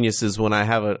we're geniuses when I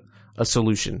have a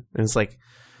solution. And it's like,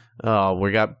 oh,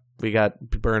 we got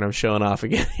Burnham showing off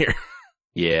again here.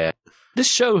 Yeah. This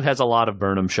show has a lot of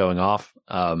Burnham showing off.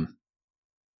 I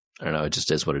don't know. It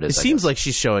just is what it is. It seems like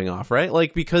she's showing off, right?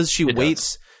 Like, because she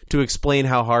waits to explain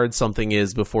how hard something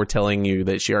is before telling you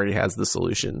that she already has the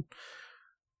solution.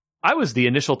 I was the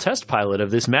initial test pilot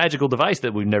of this magical device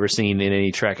that we've never seen in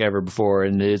any Trek ever before.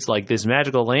 And it's like this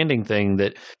magical landing thing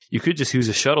that you could just use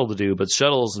a shuttle to do, but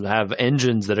shuttles have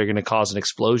engines that are going to cause an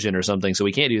explosion or something. So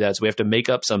we can't do that. So we have to make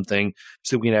up something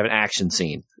so we can have an action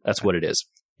scene. That's what it is.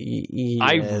 Yeah,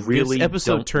 I really this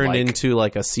episode turned into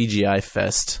like a CGI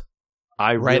fest.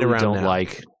 I really don't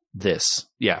like this.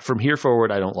 Yeah, from here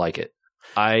forward, I don't like it.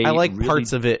 I like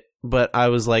parts of it, but I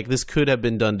was like, this could have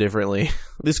been done differently.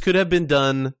 This could have been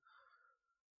done.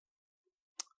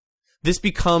 This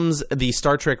becomes the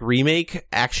Star Trek remake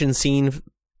action scene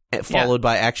followed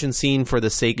by action scene for the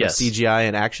sake of CGI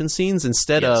and action scenes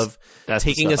instead of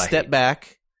taking a step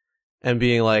back and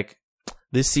being like,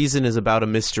 this season is about a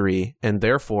mystery, and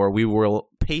therefore we will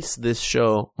pace this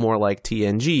show more like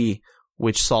TNG,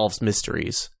 which solves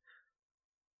mysteries.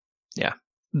 Yeah.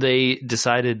 They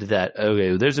decided that,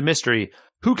 okay, there's a mystery.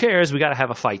 Who cares? We got to have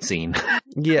a fight scene.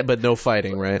 Yeah, but no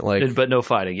fighting, right? Like, but no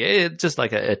fighting. It's just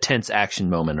like a tense action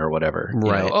moment or whatever.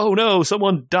 Right. You know? Oh no,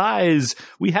 someone dies.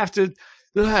 We have to.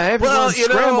 Everyone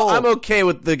scramble. I'm okay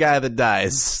with the guy that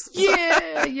dies.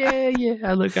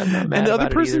 Yeah. Look, I'm not mad. And the other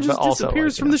about person it either, just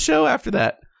disappears from the show after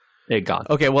that. They're gone.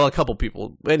 Okay, well, a couple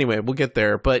people. Anyway, we'll get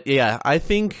there. But yeah, I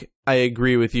think I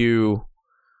agree with you.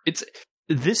 It's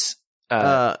this.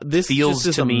 This feels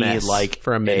to me like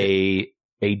for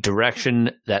a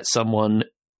direction that someone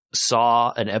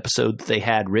saw an episode that they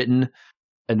had written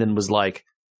and then was like,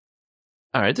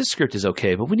 all right, this script is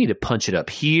okay, but we need to punch it up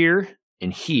here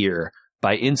and here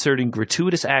by inserting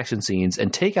gratuitous action scenes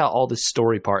and take out all this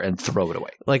story part and throw it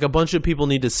away. Like a bunch of people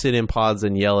need to sit in pods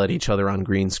and yell at each other on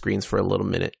green screens for a little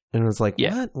minute. And it was like,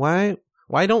 what?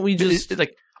 Why don't we just...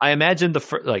 Like, I imagine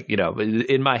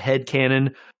in my head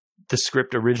canon, the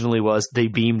script originally was they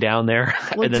beam down there,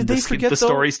 and then the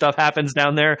story stuff happens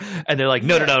down there, and they're like,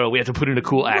 no, we have to put in a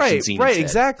cool action scene. Right, instead.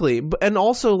 Exactly. And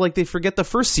also, like, they forget the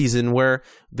first season where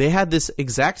they had this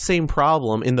exact same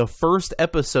problem in the first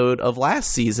episode of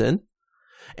last season,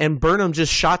 and Burnham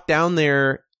just shot down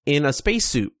there in a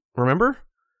spacesuit. Remember?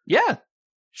 Yeah.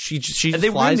 She just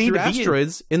flies through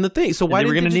asteroids in the thing. So why they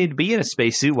were going to need to be in a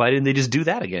spacesuit? Why didn't they just do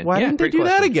that again? Why didn't they do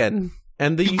that again?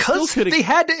 And because they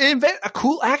had to invent a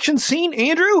cool action scene,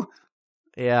 Andrew.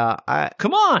 Yeah,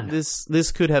 come on.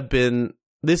 This could have been,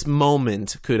 this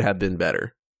moment could have been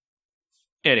better.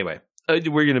 Anyway,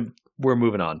 we're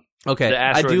moving on. Okay,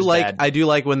 I do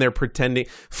like when they're pretending.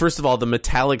 First of all, the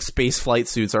metallic space flight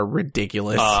suits are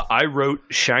ridiculous. I wrote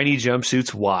shiny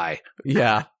jumpsuits. Why?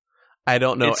 Yeah, I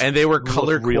don't know. And they were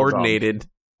color coordinated.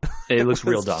 It looks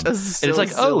real dumb. And it's like,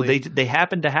 silly. They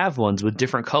happen to have ones with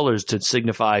different colors to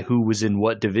signify who was in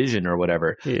what division or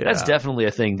whatever. Yeah. That's definitely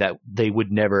a thing that they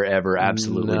would never, ever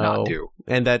absolutely not do.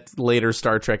 And that later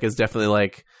Star Trek is definitely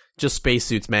like, just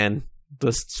spacesuits, man.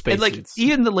 Just spacesuits.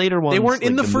 Even the later ones. They weren't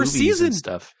in the first season.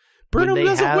 Stuff. Burnham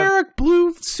doesn't wear a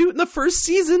blue suit in the first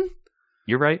season.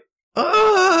 You're right.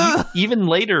 Even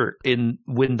later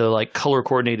when the like color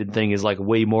coordinated thing is like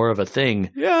way more of a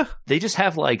thing, they just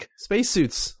have like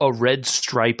spacesuits, a red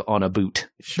stripe on a boot.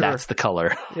 Sure. That's the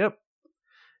color. Yep.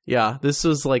 Yeah, this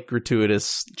was like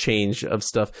gratuitous change of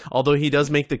stuff. Although he does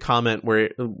make the comment where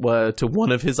to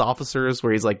one of his officers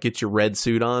where he's like, "Get your red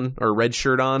suit on or red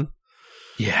shirt on."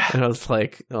 Yeah, and I was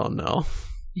like, "Oh no,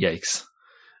 yikes!"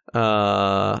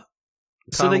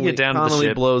 So they get down to the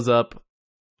ship. Blows up.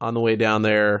 On the way down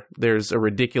there, there's a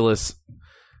ridiculous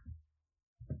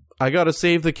I gotta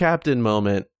save the captain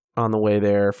moment on the way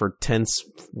there for tense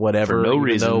whatever. For no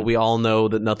reason. Though we all know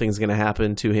that nothing's going to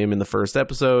happen to him in the first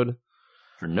episode.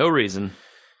 For no reason.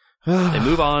 They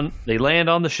move on. They land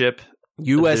on the ship.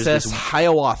 USS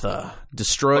Hiawatha,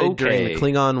 destroyed during the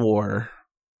Klingon War.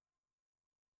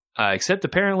 Except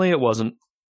apparently it wasn't.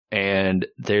 And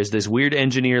there's this weird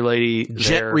engineer lady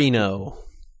Jet Reno,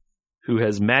 who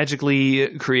has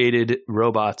magically created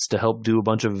robots to help do a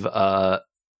bunch of,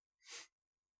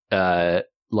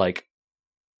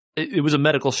 it was a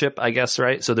medical ship, I guess,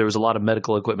 right? So there was a lot of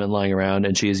medical equipment lying around,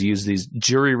 and she has used these,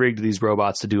 jury-rigged these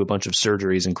robots to do a bunch of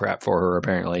surgeries and crap for her,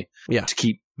 apparently. Yeah. To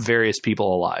keep various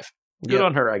people alive. Good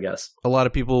on her, I guess. A lot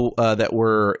of people that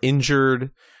were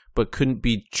injured but couldn't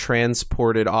be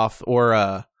transported off,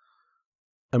 or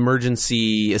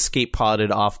emergency escape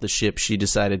podded off the ship, she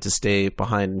decided to stay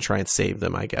behind and try and save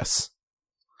them, I guess.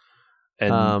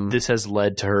 And this has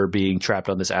led to her being trapped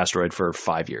on this asteroid for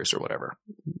 5 years or whatever.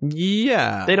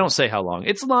 Yeah. They don't say how long.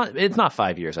 It's not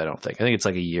 5 years, I don't think. I think it's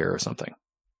like a year or something.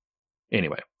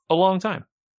 Anyway, a long time.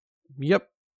 Yep.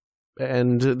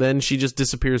 And then she just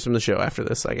disappears from the show after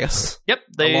this, I guess. Yep,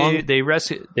 they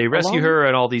rescue her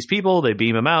and all these people. They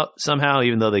beam them out somehow,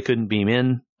 even though they couldn't beam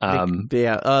in.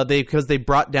 Because they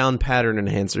brought down pattern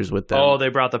enhancers with them. Oh, they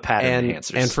brought the pattern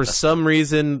enhancers, and for some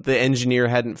reason, the engineer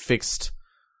hadn't fixed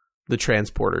the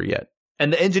transporter yet.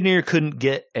 And the engineer couldn't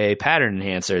get a pattern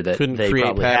enhancer that couldn't they create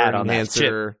probably pattern had on enhancer.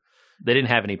 that chip. They didn't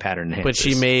have any pattern enhancers, but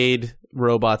she made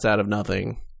robots out of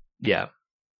nothing. Yeah,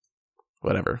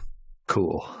 whatever.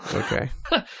 Cool. Okay.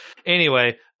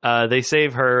 Anyway, they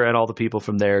save her and all the people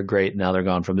from there. Great. Now they're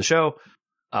gone from the show.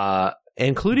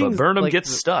 Including but Burnham gets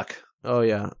stuck. Oh,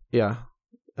 yeah. Yeah.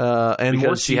 And because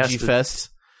more she CG Fest.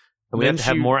 We have to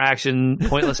have more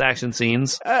pointless action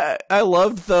scenes. I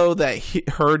love, though, that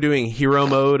her doing hero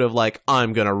mode of, like,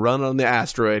 I'm going to run on the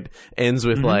asteroid ends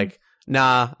with, like,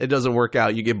 nah, it doesn't work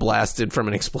out. You get blasted from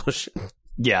an explosion.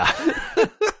 Yeah.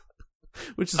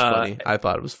 Which is funny. I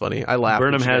thought it was funny. I laughed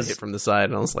when she got hit from the side,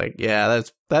 and I was like, "Yeah,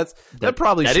 that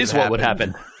probably that is what happen. would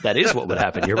happen. That is what would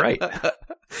happen. You're right.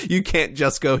 You can't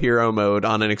just go hero mode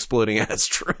on an exploding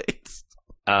asteroid."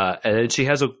 And then she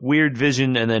has a weird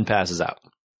vision, and then passes out.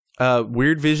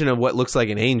 Weird vision of what looks like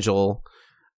an angel,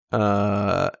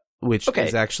 which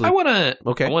is actually. I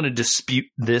want to dispute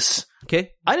this.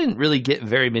 Okay, I didn't really get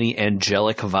very many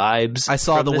angelic vibes. I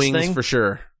saw the wings thing. For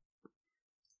sure.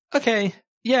 Okay.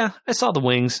 Yeah, I saw the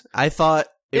wings. I thought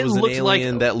it was an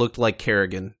alien that looked like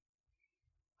Kerrigan.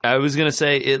 I was going to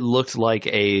say it looked like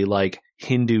a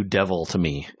Hindu devil to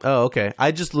me. Oh, okay.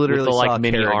 I just literally with the, saw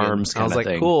mini Kerrigan. arms kind I was like,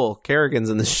 thing. Cool, Kerrigan's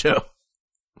in the show.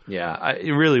 Yeah,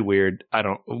 really weird.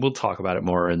 We'll talk about it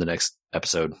more in the next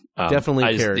episode.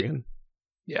 Definitely Kerrigan.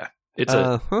 It's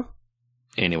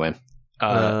anyway.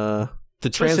 The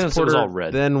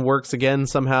transporter then works again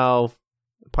somehow.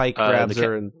 Pike grabs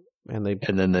her and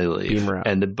then they leave. Beam her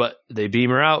out. But they beam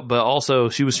her out, but also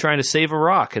she was trying to save a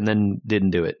rock and then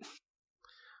didn't do it.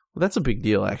 Well, that's a big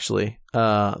deal, actually.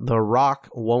 The rock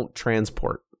won't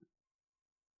transport.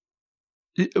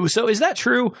 So is that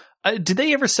true? Did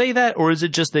they ever say that, or is it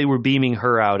just they were beaming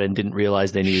her out and didn't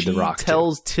realize they needed the rock? She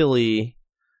tells Tilly,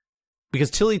 because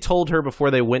Tilly told her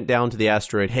before they went down to the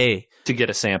asteroid, hey, to get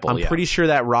a sample. I'm pretty sure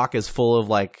that rock is full of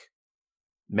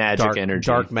magic energy,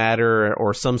 dark matter,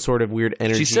 or some sort of weird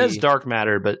energy. She says dark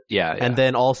matter, but yeah. And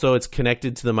then also it's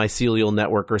connected to the mycelial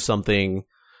network or something.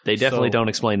 They definitely don't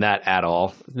explain that at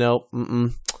all. Nope.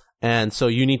 And so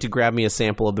you need to grab me a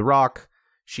sample of the rock.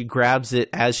 She grabs it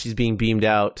as she's being beamed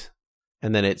out,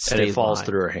 and then it falls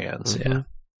through her hands.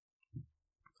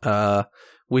 Yeah.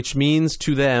 Which means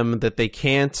to them that they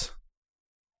can't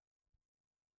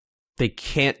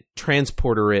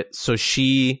transporter it. So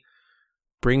she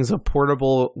brings a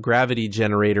portable gravity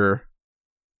generator,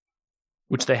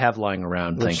 which they have lying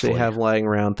around.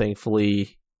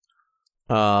 Thankfully.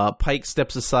 Pike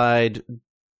steps aside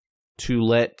to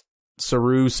let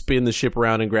Saru spin the ship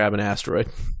around and grab an asteroid.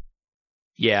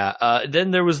 Yeah.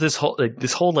 Then there was this whole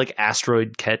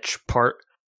asteroid catch part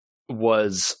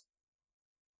was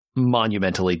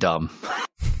monumentally dumb.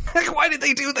 Why did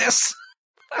they do this?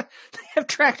 They have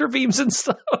tractor beams and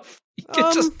stuff. You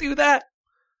can't just do that.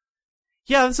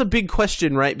 Yeah, that's a big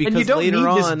question, right? Because and you don't later need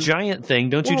on, this giant thing.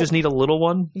 Don't you just need a little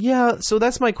one? Yeah, so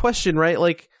that's my question, right?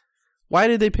 Why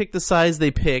did they pick the size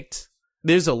they picked?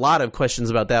 There's a lot of questions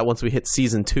about that once we hit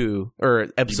season 2 or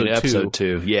episode 2. Episode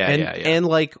 2, yeah. And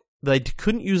they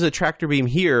couldn't use a tractor beam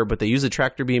here, but they use a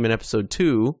tractor beam in episode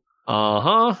 2.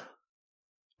 I'm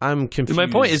confused. My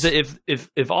point is that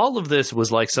if all of this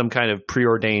was like some kind of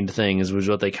preordained thing, is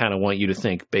what they kind of want you to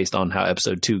think based on how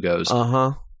episode 2 goes.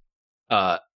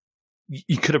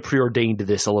 You could have preordained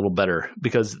this a little better,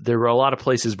 because there were a lot of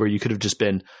places where you could have just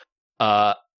been,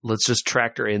 let's just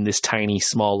tractor in this tiny,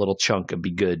 small little chunk and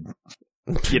be good.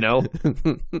 You know?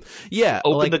 Yeah.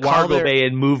 Open the cargo bay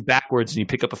and move backwards and you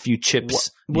pick up a few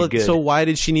chips. So why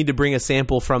did she need to bring a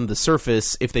sample from the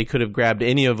surface? If they could have grabbed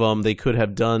any of them, they could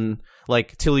have done,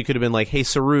 Tilly could have been like, hey,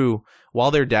 Saru,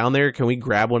 while they're down there, can we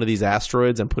grab one of these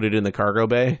asteroids and put it in the cargo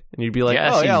bay? And you'd be like,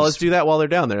 let's do that while they're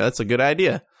down there. That's a good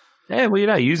idea. Yeah, well, you're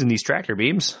not using these tractor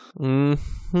beams.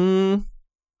 Mm-hmm.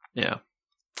 Yeah.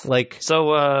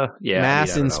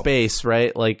 Mass in space,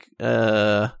 right?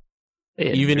 Even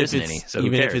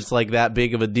if it's that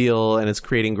big of a deal and it's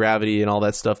creating gravity and all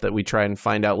that stuff that we try and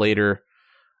find out later,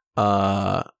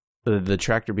 the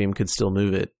tractor beam could still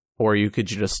move it, or you could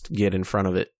just get in front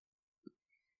of it.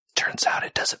 Turns out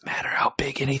it doesn't matter how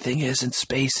big anything is in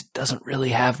space. It doesn't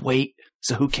really have weight,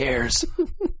 so who cares?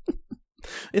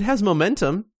 It has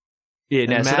momentum.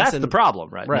 Yeah, so that's the problem,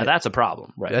 right? Now, that's a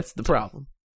problem, right? That's the problem.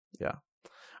 Yeah.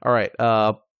 All right.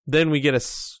 Then we get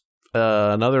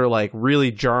another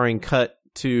really jarring cut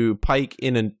to Pike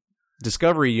in a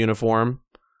Discovery uniform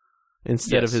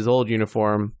instead of his old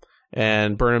uniform.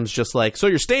 And Burnham's just like, so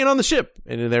you're staying on the ship.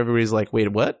 And then everybody's like,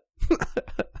 wait, what?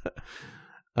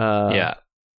 Yeah.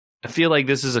 I feel like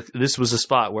this was a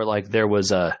spot where like there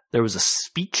was a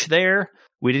speech there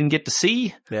we didn't get to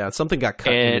see. Yeah, something got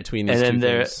cut in between these two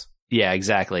things. Yeah,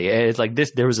 exactly. It's like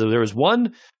this. There was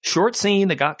one short scene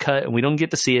that got cut, and we don't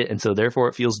get to see it, and so therefore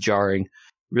it feels jarring.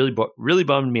 Really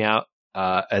bummed me out.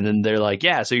 And then they're like,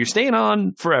 "Yeah, so you're staying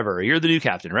on forever. You're the new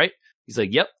captain, right?" He's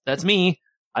like, "Yep, that's me.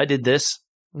 I did this."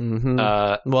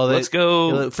 Mm-hmm. Well, let's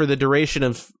go for the duration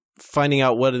of finding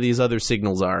out what these other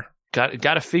signals are. Got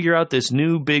to figure out this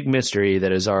new big mystery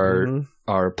that is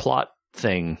our plot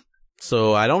thing.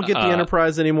 So I don't get the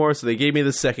Enterprise anymore. So they gave me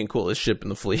the second coolest ship in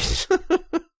the fleet.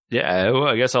 Yeah, well,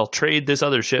 I guess I'll trade this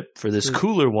other ship for this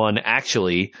cooler one,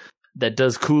 actually, that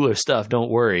does cooler stuff.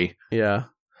 Don't worry. Yeah.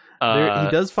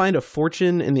 He does find a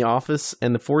fortune in the office,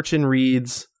 and the fortune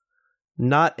reads,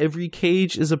 "Not every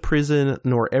cage is a prison,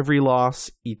 nor every loss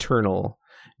eternal."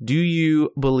 Do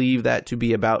you believe that to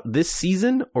be about this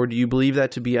season, or do you believe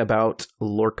that to be about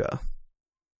Lorca?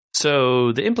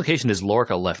 So the implication is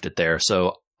Lorca left it there,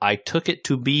 so I took it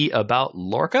to be about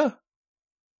Lorca.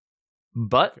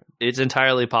 But it's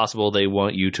entirely possible they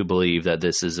want you to believe that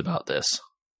this is about this.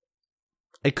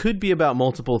 It could be about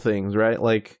multiple things, right?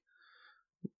 Like,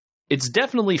 it's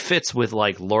definitely fits with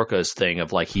like Lorca's thing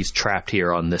of like he's trapped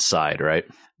here on this side, right?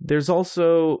 There's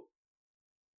also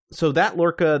so that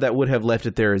Lorca that would have left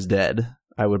it there is dead,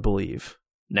 I would believe.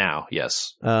 Now,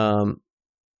 yes.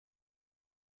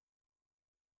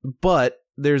 But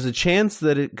there's a chance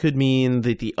that it could mean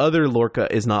that the other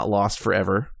Lorca is not lost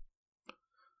forever.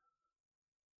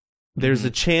 There's a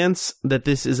chance that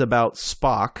this is about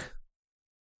Spock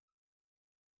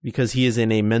because he is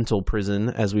in a mental prison,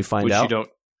 as we find out.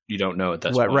 You don't know at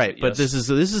that point. Right, yes. But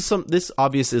this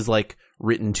obvious is like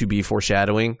written to be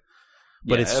foreshadowing,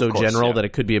 but it's so general that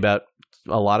it could be about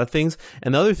a lot of things.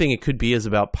 And the other thing it could be is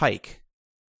about Pike.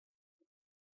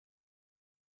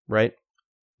 Right?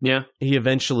 Yeah. He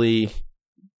eventually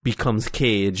becomes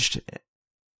caged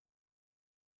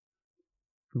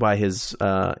by his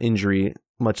injury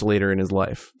much later in his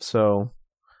life. So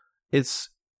it's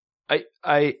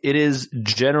it is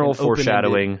general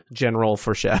foreshadowing. General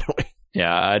foreshadowing.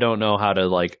 Yeah, I don't know how to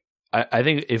like I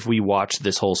think if we watch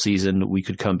this whole season we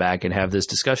could come back and have this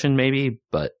discussion maybe,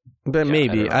 but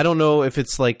maybe. I don't know if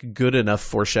it's like good enough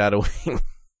foreshadowing.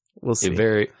 We'll see.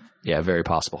 Very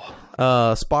possible.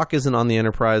 Spock isn't on the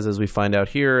Enterprise as we find out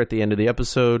here at the end of the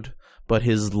episode, but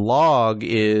his log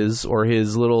is, or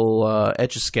his little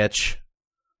etch-a-sketch,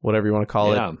 whatever you want to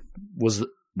call it, was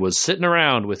sitting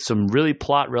around with some really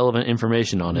plot relevant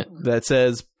information on it that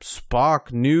says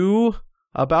Spock knew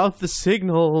about the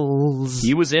signals.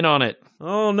 He was in on it.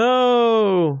 Oh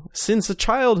no! Since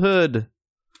childhood.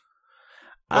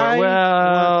 Maybe.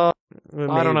 I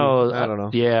don't know.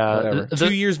 Yeah,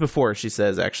 2 years before, she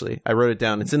says. Actually, I wrote it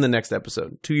down. It's in the next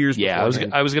episode. 2 years. Yeah, before.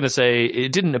 I was gonna say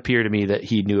it didn't appear to me that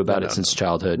he knew about it since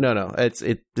childhood. No, it's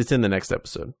in the next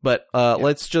episode. But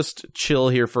let's just chill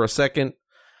here for a second.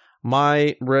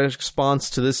 My response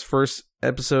to this first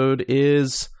episode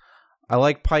is, I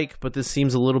like Pike, but this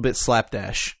seems a little bit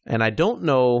slapdash, and I don't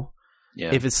know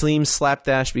if it seems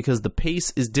slapdash because the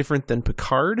pace is different than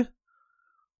Picard,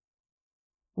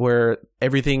 where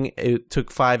it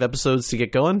took 5 episodes to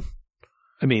get going.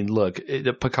 I mean, look,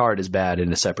 Picard is bad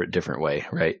in a separate, different way,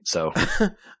 right? So,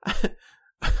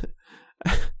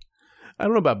 I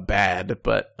don't know about bad,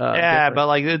 but different. But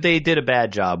like they did a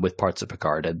bad job with parts of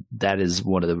Picard, and that is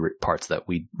one of the parts that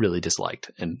we really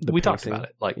disliked, and we talked about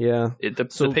it. Like,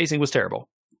 the pacing was terrible.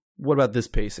 What about this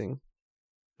pacing?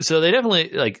 So they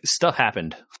definitely stuff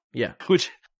happened. Yeah,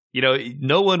 which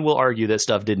no one will argue that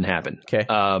stuff didn't happen. Okay.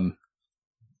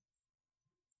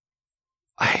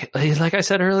 Like I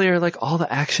said earlier, like all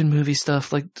the action movie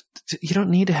stuff, like you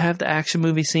don't need to have the action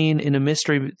movie scene in a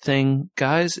mystery thing,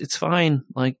 guys. It's fine.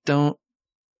 Like, don't.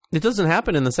 It doesn't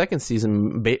happen in the second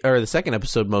season or the second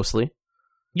episode mostly.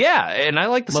 Yeah, and I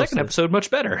like the second episode much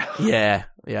better. Yeah.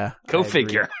 Go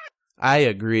figure. I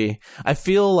agree. I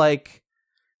feel like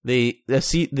the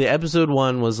episode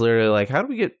 1 was literally like, how do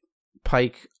we get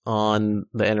Pike on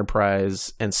the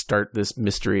Enterprise and start this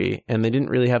mystery? And they didn't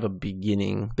really have a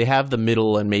beginning. They have the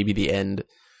middle and maybe the end.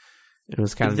 It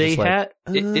was kind of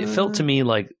it felt to me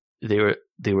like they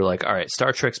were like, all right,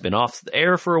 Star Trek's been off the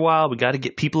air for a while. We got to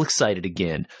get people excited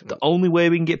again. The only way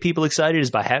we can get people excited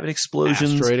is by having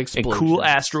explosions and cool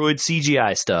asteroid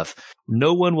CGI stuff.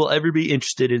 No one will ever be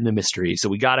interested in the mystery, so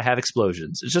we got to have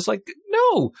explosions. It's just like,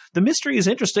 no, the mystery is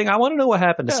interesting. I want to know what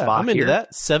happened to Spock. I'm into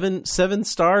that. 7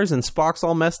 stars and Spock's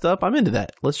all messed up. I'm into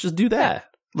that. Let's just do that.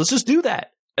 Let's just do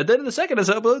that. And then in the second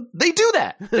episode, they do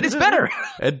that. And it's better.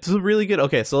 It's really good.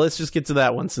 Okay, so let's just get to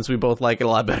that one since we both like it a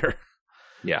lot better.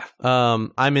 Yeah.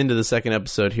 I'm into the second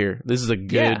episode here. This is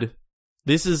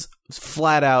this is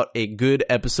flat out a good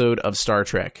episode of Star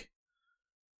Trek.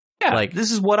 Yeah, like,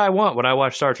 this is what I want when I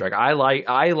watch Star Trek. I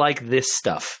like this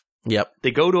stuff. Yep. They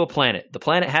go to a planet. The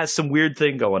planet has some weird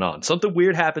thing going on. Something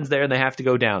weird happens there, and they have to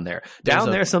go down there.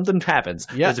 Down there, something happens.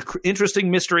 Yeah. There's an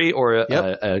interesting mystery or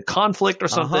a conflict or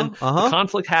something. The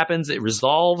conflict happens. It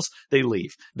resolves. They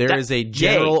leave. There is a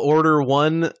General Order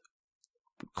 1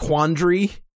 quandary.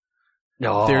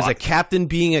 No, There's a captain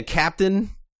being a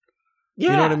captain.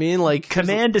 Yeah. You know what I mean? Like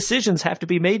command decisions have to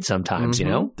be made sometimes, you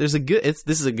know? There's a good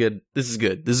this is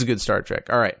good Star Trek.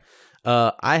 All right.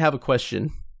 I have a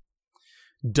question.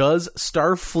 Does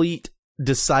Starfleet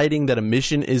deciding that a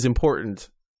mission is important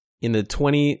in the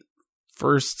 21st,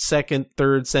 2nd,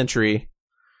 3rd century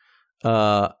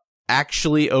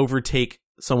actually overtake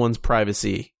someone's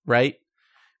privacy, right?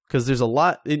 Because there's a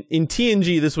lot in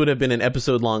TNG, this would have been an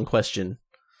episode long question.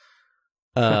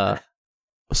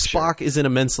 Spock is in a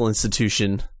mental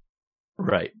institution.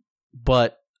 Right.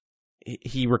 But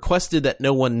he requested that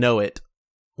no one know it,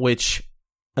 which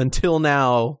until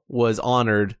now was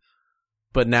honored,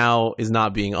 but now is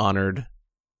not being honored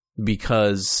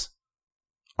because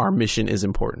our mission is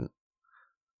important.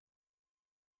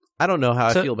 I don't know how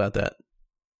I feel about that.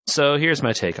 So here's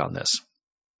my take on this.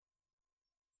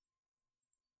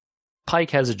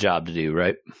 Pike has a job to do,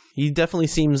 right? He definitely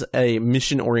seems a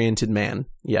mission-oriented man,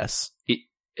 yes.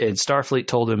 And Starfleet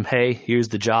told him, hey, here's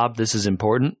the job. This is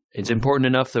important. It's important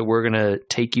enough that we're going to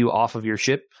take you off of your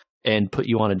ship and put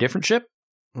you on a different ship.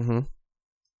 Mm-hmm.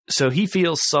 So he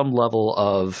feels some level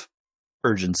of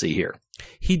urgency here.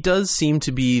 He does seem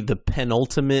to be the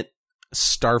penultimate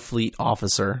Starfleet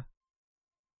officer.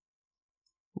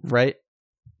 Right?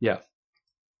 Yeah.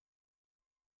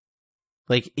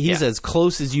 Like, he's as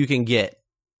close as you can get.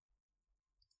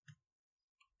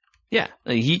 Yeah,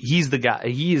 he's the guy.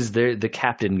 He is the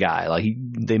captain guy. Like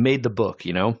they made the book,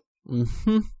 you know.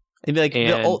 Mm-hmm. And like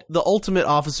the ultimate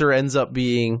officer ends up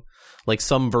being like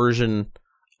some version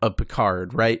of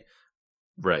Picard, right?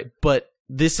 Right. But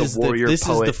this the is warrior, this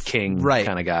poet, is the king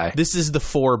kind of guy. This is the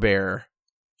forebear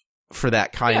for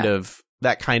that kind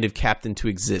of captain to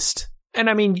exist. And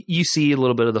I mean, you see a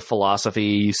little bit of the philosophy.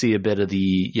 You see a bit of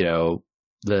the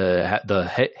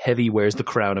the heavy wears the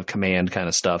crown of command kind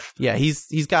of stuff. Yeah,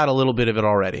 he's got a little bit of it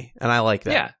already, and I like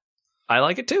that. Yeah, I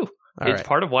like it too. It's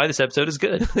part of why this episode is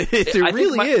good. It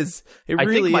really is. It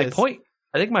really is.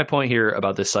 I think my point here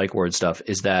about this psych ward stuff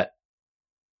is that,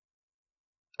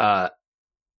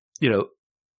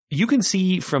 you can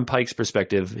see from Pike's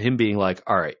perspective, him being like,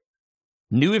 all right,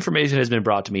 new information has been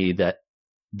brought to me that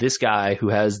this guy who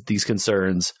has these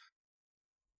concerns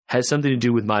has something to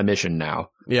do with my mission now.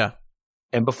 Yeah.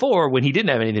 And before, when he didn't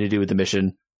have anything to do with the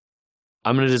mission,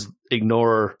 I'm going to just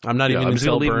ignore. I'm not even going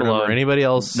to leave him alone or anybody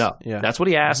else. No, that's what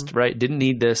he asked, right? Didn't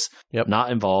need this. Yep. Not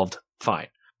involved. Fine.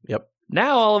 Yep.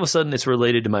 Now, all of a sudden, it's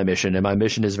related to my mission, and my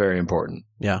mission is very important.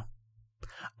 Yeah.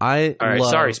 Sorry,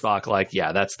 Spock. Like,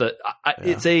 yeah, that's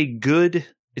it's a good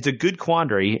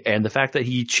quandary, and the fact that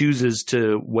he chooses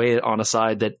to weigh it on a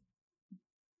side that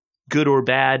good or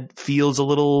bad feels a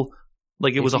little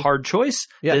like it was a hard choice,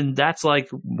 then that's like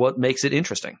what makes it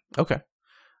interesting. Okay.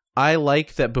 I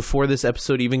like that before this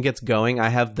episode even gets going, I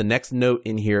have the next note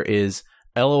in here is,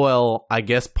 LOL, I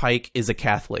guess Pike is a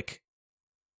Catholic.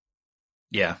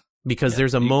 Yeah. Because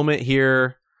there's a moment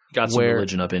here got some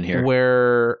religion up in here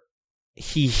where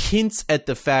he hints at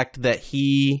the fact that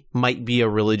he might be a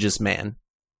religious man.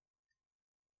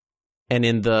 And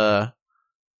in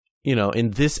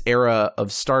in this era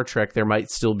of Star Trek, there might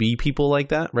still be people like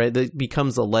that, right? That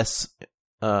becomes a less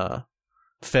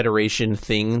Federation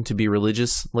thing to be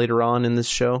religious later on in this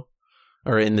show,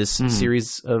 or in this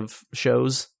series of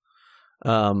shows.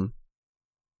 But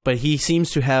he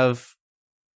seems to have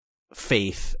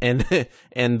faith, and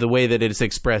the way that it's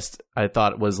expressed, I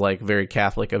thought was like very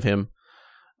Catholic of him.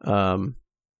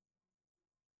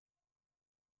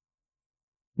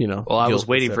 Well, I was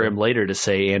waiting for him later to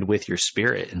say, and with your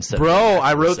spirit, instead of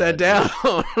I wrote that down.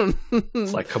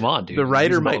 It's like, come on, dude. The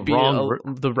writer might be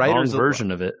the writer's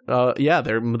version of it. Yeah,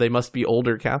 they must be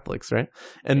older Catholics, right?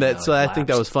 And I think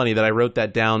that was funny that I wrote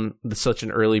that down at such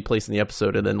an early place in the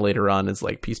episode, and then later on it's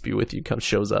like, peace be with you,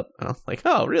 shows up. And I'm like,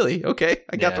 oh, really? Okay,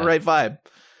 I got the right vibe.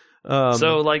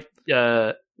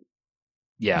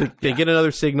 They get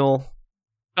another signal.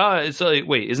 So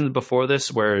wait, isn't it before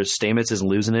this where Stamets is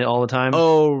losing it all the time?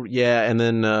 Oh yeah, and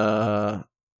then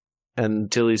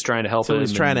and Tilly's trying to help him.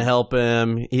 Tilly's trying to help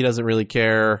him. He doesn't really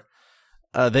care.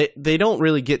 they don't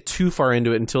really get too far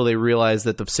into it until they realize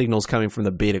that the signal's coming from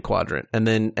the beta quadrant, and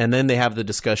then they have the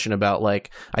discussion about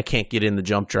like, I can't get in the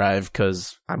jump drive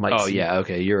because I might. Oh yeah,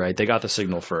 okay, you're right. They got the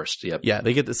signal first. Yep. Yeah,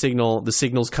 they get the signal. The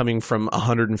signal's coming from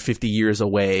 150 years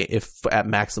away, if at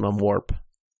maximum warp.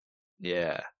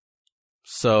 Yeah.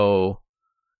 So,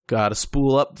 gotta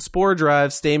spool up the spore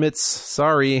drive, Stamets.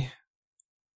 Sorry.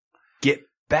 Get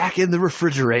back in the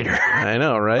refrigerator. I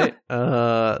know, right?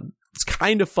 It's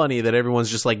kind of funny that everyone's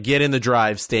just like, get in the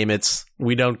drive, Stamets.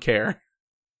 We don't care.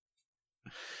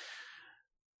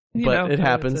 But it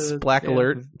happens. Black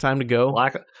alert. Time to go.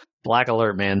 Black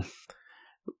alert, man.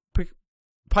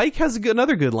 Pike has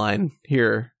another good line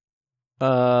here.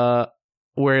 Where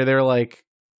they're like,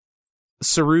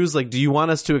 Saru's like, do you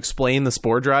want us to explain the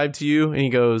spore drive to you? And he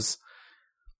goes,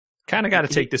 kind of got to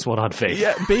take this one on faith.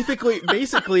 Yeah,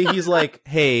 basically he's like,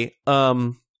 hey,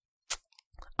 I'm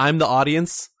the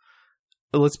audience.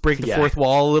 Let's break the fourth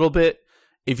wall a little bit.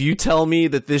 If you tell me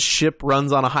that this ship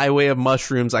runs on a highway of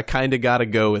mushrooms, I kind of got to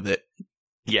go with it.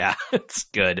 Yeah, it's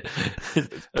good.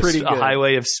 Pretty good. A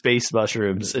highway of space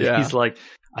mushrooms. Yeah. He's like,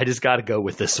 I just got to go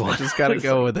with this one. I just got to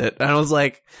go with it. And I was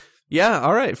like, yeah,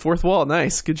 all right, fourth wall,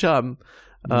 nice, good job.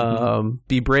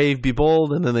 Be brave, be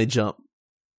bold, and then they jump.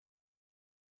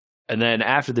 And then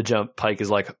after the jump, Pike is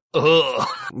like, ugh.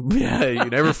 Yeah, you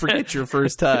never forget your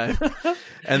first time.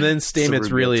 And then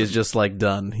Stamets really is just like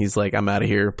done. He's like, I'm out of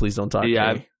here. Please don't talk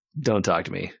to me. Don't talk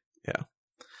to me. Yeah.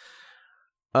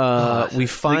 We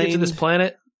get to this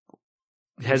planet.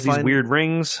 It has these weird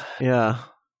rings. Yeah.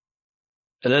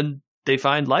 And then they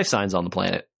find life signs on the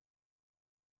planet.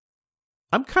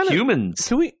 I'm kind of humans.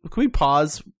 Can we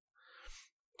pause?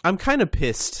 I'm kind of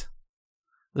pissed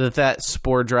that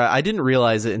spore drive. I didn't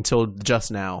realize it until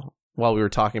just now while we were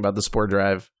talking about the spore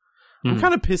drive. I'm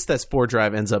kind of pissed that spore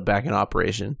drive ends up back in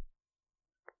operation.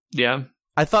 Yeah.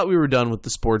 I thought we were done with the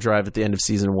spore drive at the end of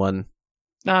season 1.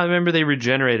 No, I remember they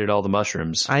regenerated all the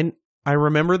mushrooms. I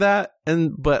remember that,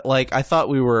 but like I thought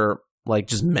we were like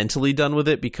just mentally done with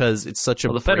it because it's such a.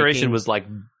 Well, the Federation was like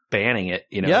banning it.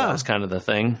 You know, that was kind of the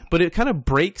thing. But it kind of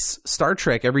breaks Star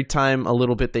Trek every time a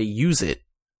little bit they use it.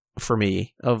 For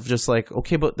me, of just like,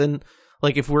 okay, but then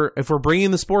like if we're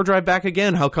bringing the spore drive back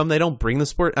again, how come they don't bring the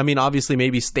spore? I mean, obviously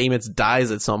maybe Stamets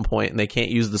dies at some point and they can't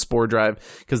use the spore drive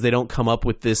because they don't come up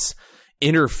with this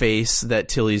interface that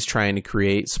Tilly's trying to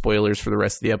create. Spoilers for the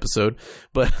rest of the episode,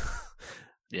 but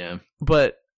yeah,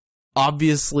 but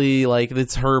obviously like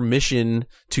it's her mission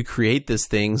to create this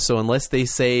thing. So unless they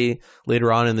say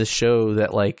later on in this show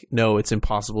that like, no, it's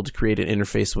impossible to create an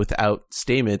interface without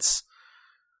Stamets,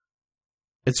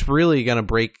 it's really going to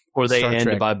break. Or they Star end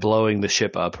Trek by blowing the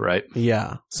ship up, right?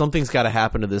 Yeah. Something's got to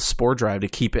happen to this spore drive to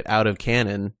keep it out of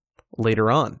canon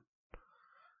later on.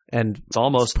 And it's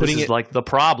almost putting it like the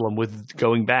problem with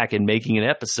going back and making an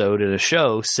episode in a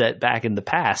show set back in the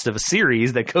past of a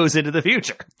series that goes into the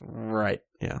future. Right.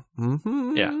 Yeah.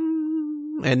 Mm-hmm. Yeah.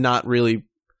 And not really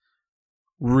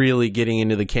getting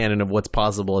into the canon of what's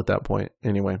possible at that point.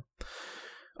 Anyway.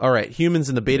 All right, humans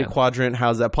in the beta quadrant.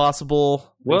 How's that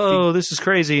possible? Whoa, this is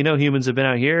crazy. No humans have been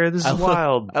out here. This is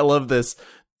wild. I love this.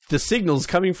 The signal's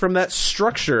coming from that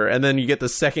structure, and then you get the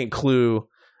second clue,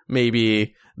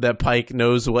 maybe, that Pike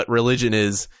knows what religion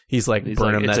is. He's like,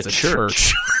 Burnham, that's a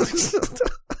church.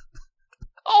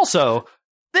 Also,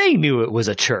 they knew it was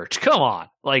a church. Come on.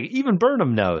 Like, even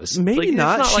Burnham knows. Maybe like,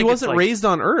 not. She like wasn't raised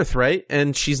on Earth, right?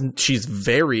 And she's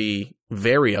very,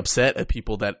 very upset at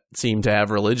people that seem to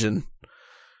have religion.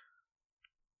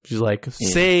 She's like,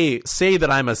 say that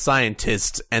I'm a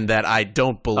scientist and that I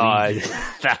don't believe.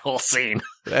 That whole scene.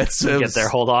 Get there.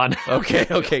 Hold on.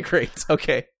 Okay, great.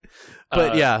 Okay.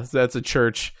 But that's a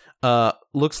church.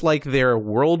 Looks like they're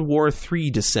World War III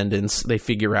descendants, they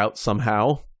figure out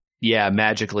somehow. Yeah,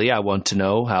 magically. I want to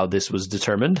know how this was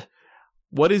determined.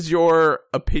 What is your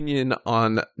opinion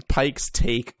on Pike's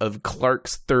take of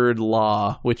Clark's third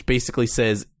law, which basically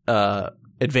says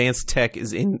advanced tech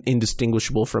is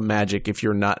indistinguishable from magic if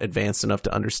you're not advanced enough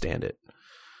to understand it?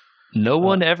 No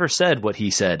one ever said what he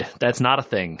said. That's not a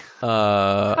thing.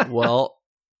 Well,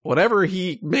 whatever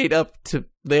he made up to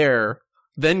there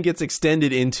then gets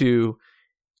extended into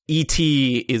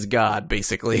E.T. is God,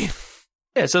 basically.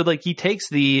 Yeah, so like he takes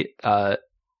the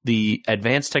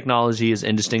advanced technology is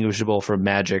indistinguishable from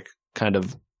magic kind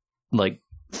of like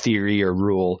theory or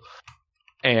rule,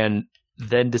 and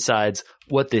then decides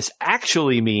what this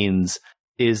actually means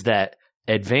is that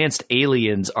advanced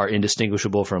aliens are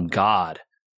indistinguishable from God.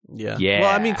 Yeah.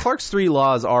 Well, I mean, Clark's 3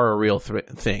 laws are a real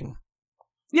thing.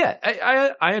 Yeah,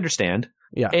 I understand.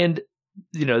 Yeah. And,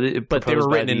 you know, but they were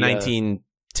written in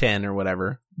 1910 or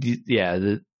whatever.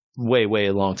 Yeah, way, way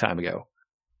a long time ago.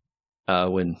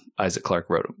 when Isaac Clarke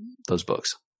wrote those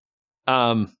books.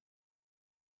 So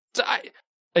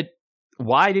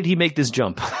why did he make this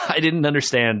jump? I didn't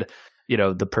understand,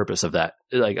 the purpose of that.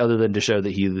 Like, other than to show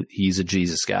that he's a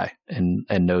Jesus guy and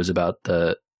knows about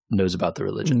the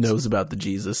religion. Knows about the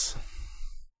Jesus.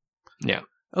 Yeah.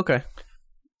 Okay.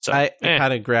 So I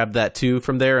kind of grabbed that too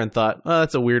from there and thought, oh,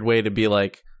 that's a weird way to be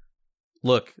like,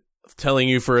 look, telling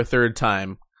you for a third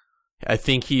time, I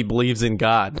think he believes in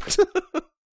God.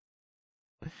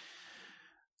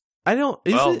 I don't.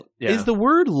 Is the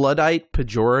word Luddite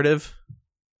pejorative?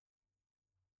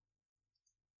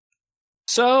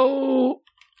 So,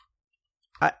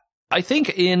 I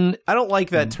think I don't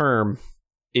like that term.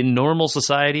 In normal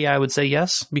society, I would say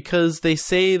yes. Because they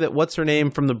say that what's her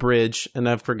name from The Bridge, and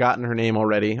I've forgotten her name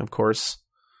already, of course.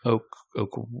 Something.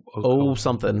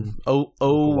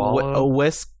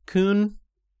 Oweskun?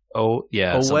 Oh,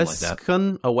 yeah, something like that.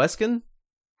 Oweskin?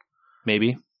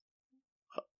 Maybe.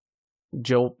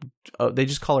 They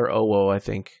just call her Owo, I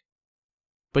think.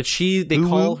 But they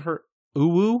call her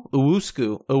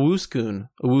Owuskun.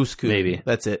 Maybe.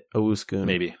 That's it, Owuskun.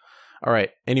 Maybe. All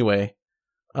right, anyway.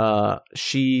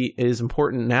 She is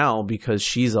important now because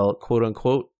she's a quote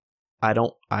unquote, I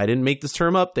didn't make this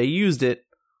term up, they used it,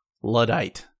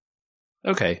 Luddite.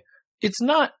 Okay. It's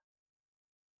not,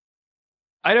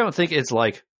 I don't think it's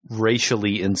like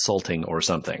racially insulting or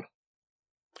something.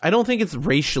 I don't think it's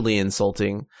racially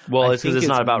insulting. Well, it's because it's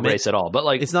not about race at all. But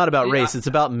like, it's not about race. It's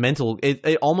about mental.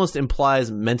 It almost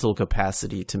implies mental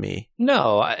capacity to me.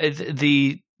 No,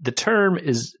 the term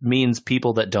means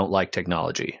people that don't like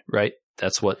technology, right?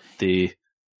 That's what the...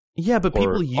 Yeah, but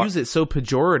people use it so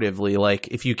pejoratively, like,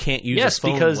 if you can't use a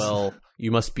phone well,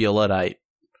 you must be a Luddite.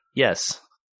 Yes,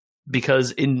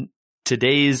 because in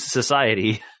today's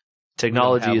society,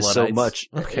 technology is so much...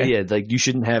 Okay. Yeah, like, you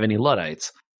shouldn't have any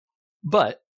Luddites.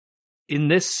 But in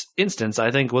this instance, I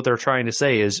think what they're trying to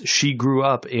say is she grew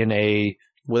up in a...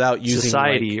 Without using,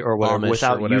 society like, or whatever, Amish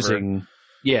without or whatever. using...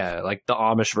 Yeah, like the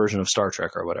Amish version of Star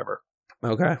Trek or whatever.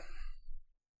 Okay.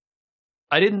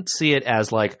 I didn't see it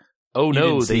as like, oh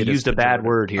no, they used a bad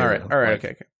word here. All right,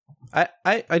 like,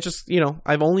 okay. I just,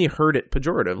 I've only heard it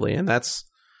pejoratively, and that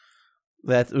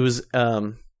it was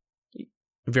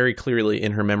very clearly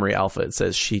in her memory alpha. It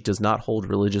says she does not hold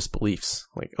religious beliefs.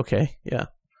 Like, okay, yeah.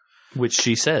 Which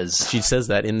she says. She says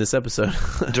that in this episode.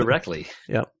 Directly.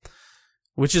 Yeah.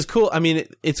 Which is cool. I mean,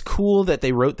 it's cool that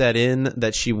they wrote that in,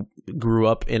 that she grew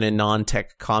up in a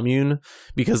non-tech commune,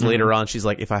 because later on she's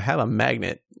like, if I have a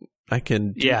magnet, I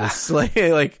can do this.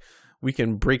 Like, we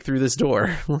can break through this door.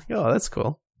 I'm like, oh, that's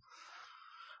cool.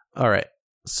 All right.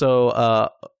 So,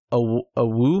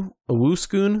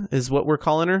 Owuskun is what we're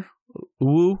calling her.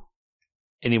 Uwu.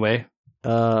 Anyway.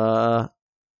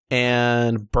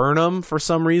 And Burnham for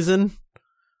some reason.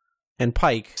 And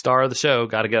Pike. Star of the show.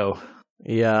 Gotta go.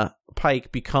 Yeah.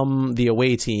 Pike become the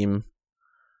away team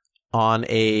on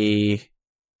it's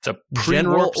a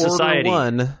General society.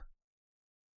 Order 1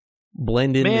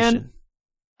 blend-in mission.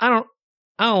 I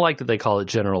don't like that they call it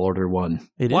General Order 1.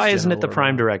 Why isn't it the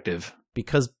Prime Directive?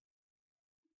 Because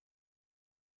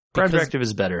Prime Directive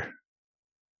is better.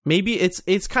 Maybe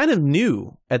it's kind of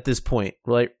new at this point.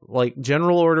 Like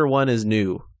General Order 1 is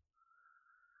new.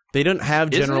 They don't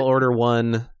have General Order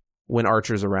 1 when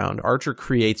Archer's around. Archer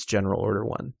creates General Order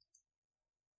 1.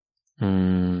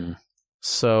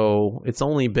 So it's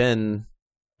only been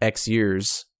X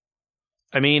years.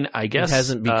 I mean, I guess it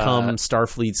hasn't become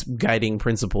Starfleet's guiding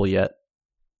principle yet.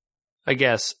 I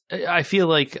guess. I feel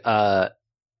like by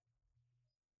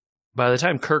the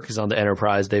time Kirk is on the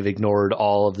Enterprise, they've ignored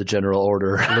all of the General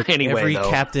Order. Anyway, every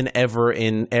captain ever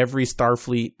in every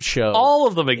Starfleet show, all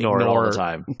of them ignore it all the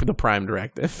time. The Prime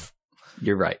Directive.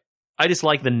 You're right. I just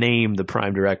like the name, the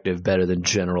Prime Directive, better than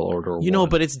General Order 1.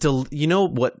 But it's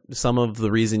what some of the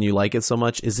reason you like it so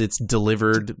much is it's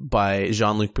delivered by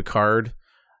Jean-Luc Picard.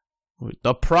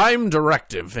 The Prime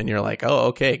Directive, and you're like, oh,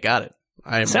 okay, got it.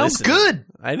 Sounds good.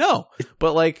 I know,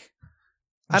 but like,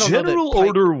 I don't General know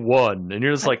Order 1, and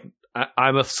you're just like,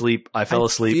 I'm asleep. I fell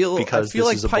asleep because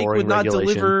this is a boring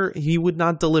regulation. He would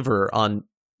not deliver on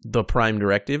the Prime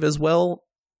Directive as well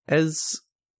as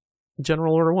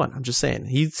General Order 1. I'm just saying.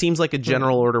 He seems like a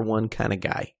General Order 1 kind of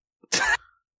guy.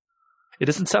 It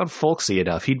doesn't sound folksy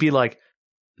enough. He'd be like,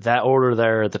 that order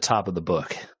there at the top of the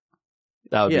book.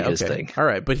 That would be his thing. All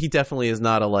right, but he definitely is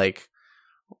not a like...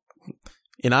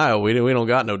 In Iowa, we don't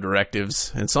got no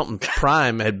directives, and something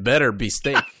Prime had better be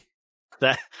steak.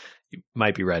 That you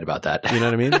might be right about that. You know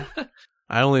what I mean?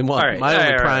 I only want my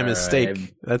only Prime is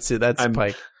steak. That's it. That's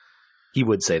Pike. He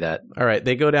would say that. All right,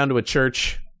 they go down to a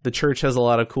church. The church has a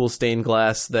lot of cool stained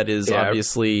glass that is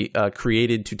obviously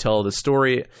created to tell the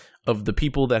story of the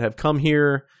people that have come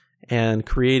here and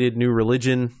created new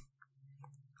religion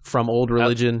from old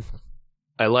religion.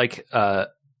 I like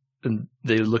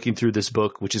they're looking through this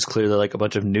book, which is clearly like a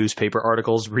bunch of newspaper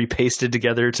articles repasted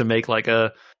together to make like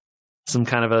some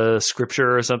kind of a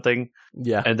scripture or something.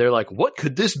 Yeah. And they're like, what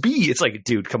could this be? It's like,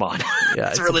 dude, come on. Yeah,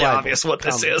 it's really obvious what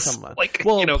this is. Like,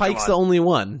 well, Pike's the only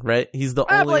one, right? He's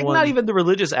the only one. Not even the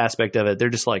religious aspect of it. They're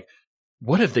just like,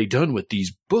 what have they done with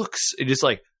these books? It's just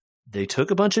like, they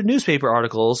took a bunch of newspaper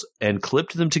articles and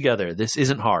clipped them together. This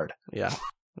isn't hard. Yeah.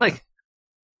 Like,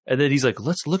 and then he's like,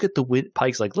 let's look at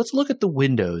Pike's like, let's look at the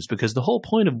windows, because the whole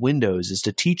point of windows is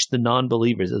to teach the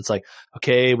non-believers. It's like,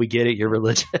 okay, we get it. You're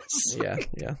religious. Yeah.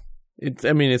 Yeah.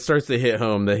 It starts to hit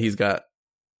home that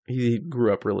he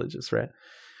grew up religious, right?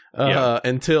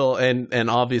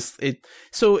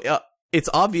 It's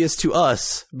obvious to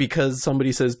us because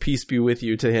somebody says peace be with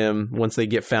you to him once they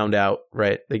get found out,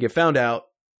 right? They get found out.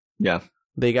 Yeah.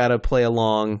 They got to play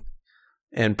along,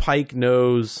 and Pike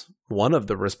knows one of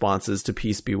the responses to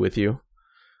peace be with you.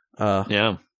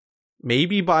 Yeah.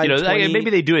 Maybe by maybe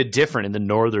they do it different in the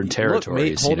northern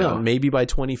territories. Hold on. Maybe by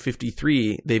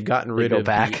 2053 they've gotten rid of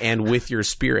back. the and with your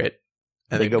spirit,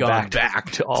 and they go back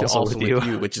to also with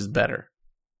you, which is better.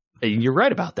 You're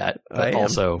right about that. I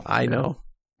know,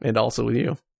 and also with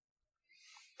you.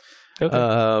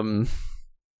 Okay.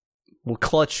 Well,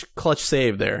 clutch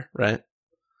save there, right?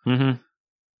 Mm-hmm.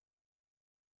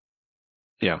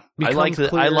 Yeah, I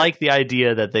like the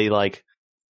idea that they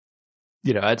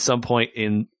at some point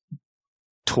in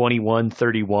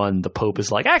 2131, the Pope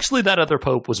is like, actually, that other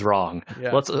Pope was wrong.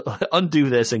 Yeah. Let's undo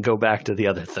this and go back to the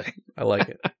other thing. I like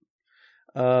it.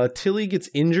 Tilly gets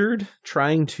injured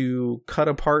trying to cut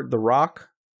apart the rock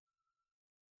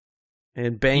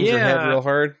and bangs her head real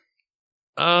hard.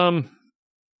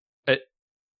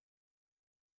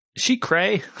 She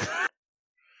cray.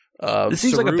 This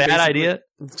seems like a bad idea.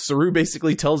 Saru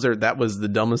basically tells her that was the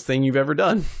dumbest thing you've ever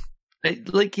done.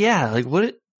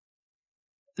 What?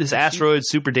 This asteroid's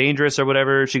super dangerous or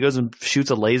whatever. She goes and shoots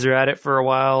a laser at it for a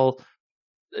while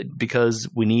because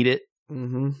we need it.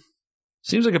 Mm-hmm.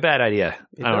 Seems like a bad idea.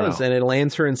 I don't know. And it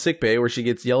lands her in sickbay where she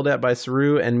gets yelled at by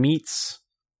Saru and meets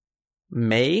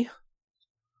May.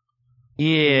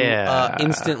 Yeah. Who,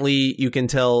 instantly, you can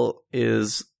tell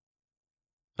is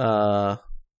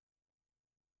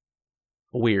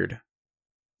weird.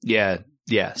 Yeah.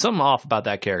 Something off about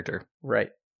that character. Right.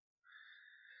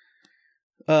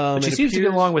 But she seems to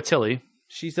get along with Tilly.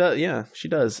 She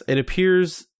does. It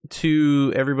appears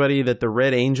to everybody that the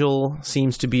Red Angel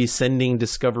seems to be sending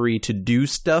Discovery to do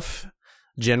stuff,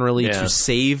 generally to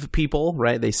save people,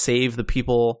 right? They save the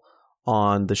people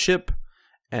on the ship,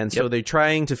 and so they're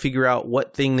trying to figure out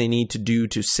what thing they need to do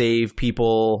to save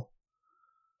people.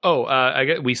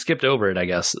 Oh, we skipped over it, I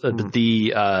guess.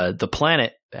 The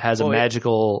planet has a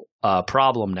magical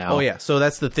problem now. Oh, yeah. So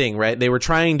that's the thing, right? They were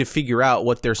trying to figure out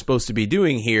what they're supposed to be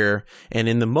doing here. And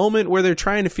in the moment where they're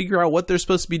trying to figure out what they're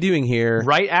supposed to be doing here...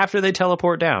 Right after they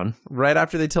teleport down,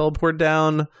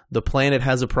 the planet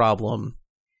has a problem.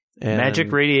 And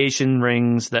magic radiation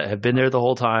rings that have been there the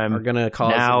whole time are going to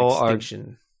cause an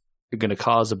extinction. Are going to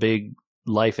cause a big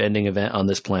life-ending event on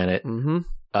this planet. Mm-hmm.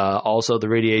 Also, the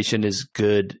radiation is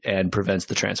good and prevents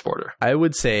the transporter. I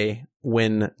would say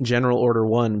when General Order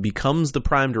 1 becomes the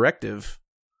Prime Directive,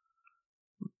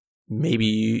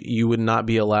 maybe you would not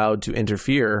be allowed to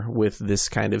interfere with this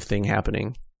kind of thing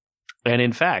happening. And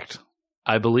in fact,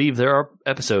 I believe there are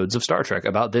episodes of Star Trek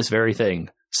about this very thing.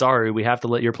 Sorry, we have to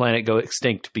let your planet go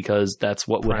extinct because that's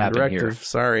what would happen here.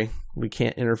 Sorry, we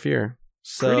can't interfere.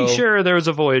 Pretty sure there was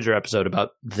a Voyager episode about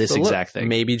this exact thing.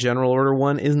 Maybe General Order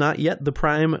 1 is not yet the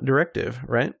Prime Directive,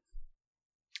 right?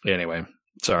 Anyway,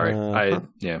 sorry.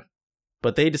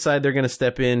 But they decide they're going to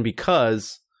step in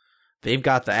because they've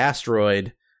got the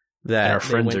asteroid that our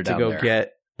friends are down there.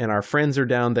 Get, and our friends are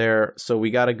down there, so we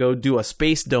got to go do a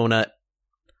space donut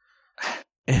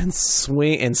and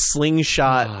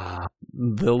slingshot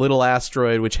the little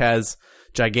asteroid, which has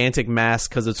gigantic mass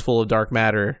because it's full of dark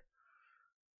matter.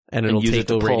 And it'll use take it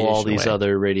to pull all these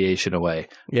other radiation away.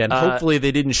 Yeah, and hopefully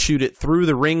they didn't shoot it through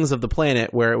the rings of the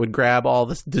planet where it would grab all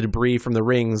the debris from the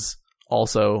rings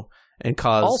also and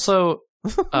cause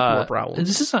more problems.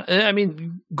 This is not, I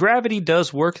mean, gravity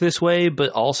does work this way,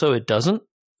 but also it doesn't.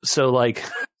 So, like,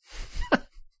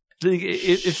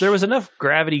 if there was enough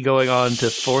gravity going on to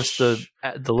force the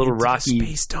little rocky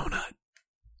space donut,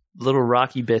 little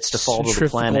rocky bits to fall to the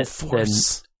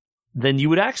planet, then you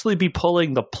would actually be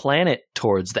pulling the planet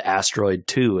towards the asteroid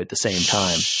too at the same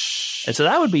time. And so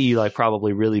that would be like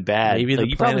probably really bad. Maybe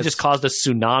you probably just caused a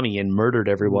tsunami and murdered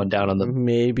everyone down on the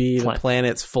the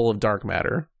planet's full of dark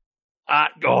matter.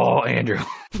 Andrew.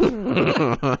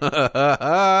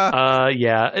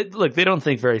 Look, they don't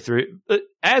think very through.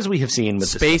 As we have seen with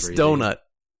Space Donut,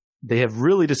 they have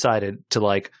really decided to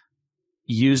like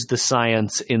use the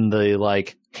science in the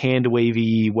like hand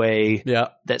wavy way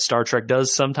that Star Trek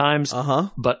does sometimes,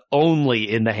 but only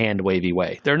in the hand wavy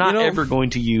way. They're not ever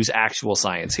going to use actual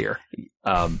science here.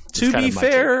 To be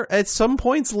fair, at some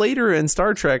points later in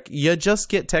Star Trek, you just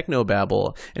get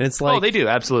technobabble, and it's like, they do,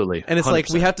 absolutely, and it's 100%. Like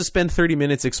we have to spend 30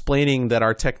 minutes explaining that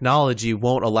our technology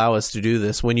won't allow us to do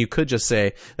this, when you could just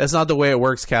say, "That's not the way it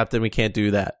works, Captain. We can't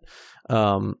do that."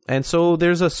 And so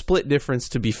there's a split difference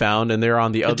to be found, and they're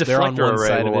on the other. They're on one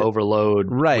side of it. Overload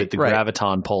with the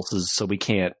graviton pulses, so we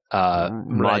can't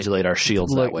modulate our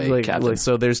shields that way, Captain.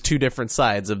 So there's two different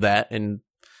sides of that, and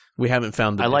we haven't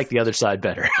found. I like the other side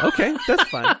better. Okay, that's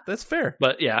fine. That's fair.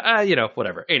 But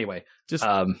whatever. Anyway, just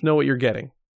know what you're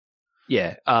getting.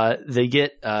 Yeah, they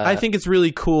get. I think it's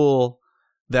really cool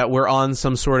that we're on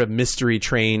some sort of mystery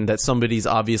train that somebody's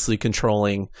obviously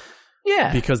controlling.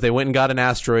 Yeah, because they went and got an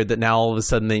asteroid that now all of a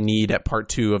sudden they need at part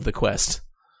 2 of the quest.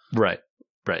 Right.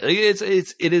 It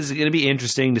is going to be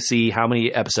interesting to see how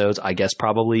many episodes. I guess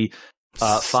probably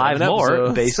 5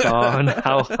 more based on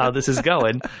how this is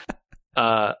going.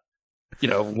 How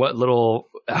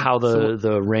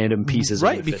the random pieces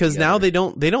right, because now they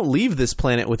don't leave this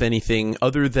planet with anything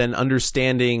other than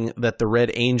understanding that the Red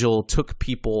Angel took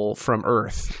people from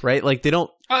Earth, right? Like they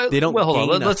don't well,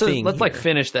 hold on, let's here. like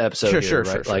finish the episode. Sure.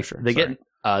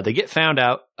 They get found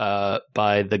out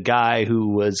by the guy who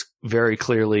was very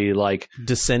clearly like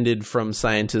descended from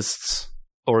scientists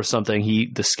or something.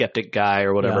 The skeptic guy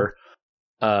or whatever.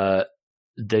 Yeah.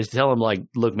 They tell him like,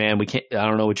 "Look, man, we can't. I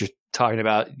don't know what you're talking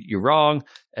about. You're wrong."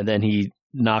 And then he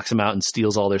knocks them out and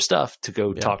steals all their stuff to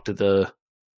go talk to the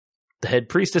head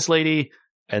priestess lady.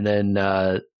 And then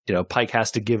Pike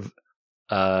has to give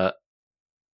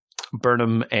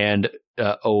Burnham and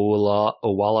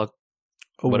Owala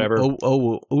whatever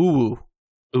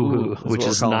which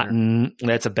is not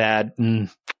that's a bad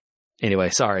anyway,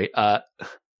 sorry.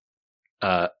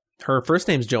 Her first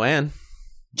name's Joanne.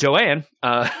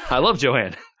 I love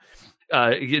Joanne.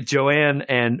 Joanne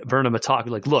and Burnham are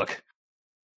talking like, "Look,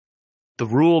 the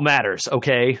rule matters,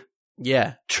 okay?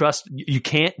 Yeah. Trust, you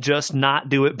can't just not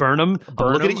do it, Burnham.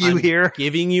 I'm looking at you here.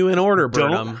 Giving you an order,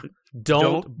 Burnham.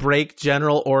 Don't break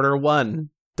General Order 1.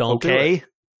 Don't do it.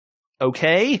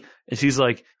 Okay? And she's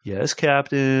like, "Yes,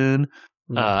 Captain."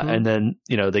 And then,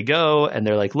 they go and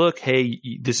they're like, "Look, hey,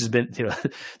 this has been,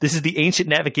 this is the ancient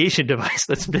navigation device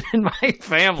that's been in my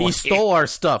family. He stole our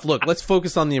stuff. Look, let's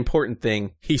focus on the important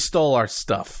thing. He stole our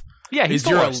stuff." Yeah, he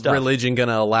stole our stuff. Is your religion going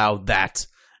to allow that?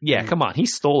 Yeah, come on. He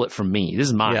stole it from me. This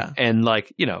is mine. Yeah. And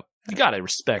you got to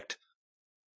respect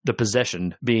the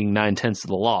possession being 9/10 of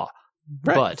the law.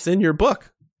 Right. But it's in your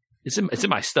book. It's in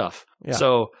my stuff. Yeah.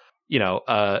 So,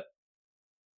 and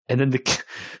then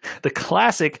the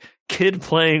classic kid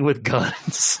playing with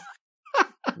guns.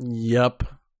 Yep.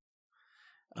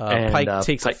 Pike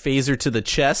takes a phaser to the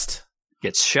chest.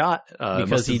 Gets shot.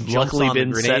 Because he jumps on the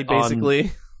grenade,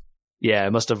 basically. Yeah,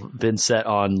 it must have been set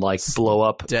on blow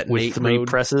up with 3 mode.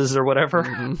 Presses or whatever.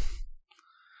 Mm-hmm. Look,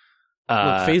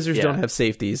 phasers don't have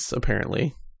safeties,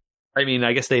 apparently. I mean,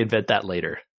 I guess they invent that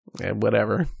later. Yeah,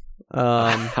 whatever.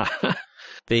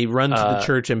 They run to the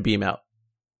church and beam out.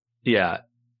 Yeah.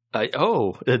 They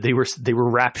were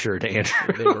raptured,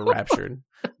 Andrew. They were raptured.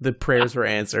 The prayers were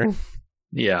answered.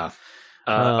 Yeah.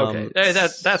 Okay.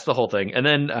 That's the whole thing. And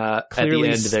then clearly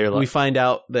at the end, we find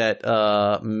out that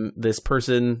this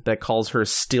person that calls her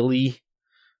Stilly,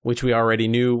 which we already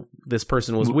knew this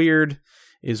person was weird,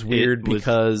 is weird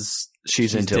because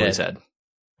she's in Tilly's head.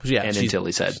 Yeah, and in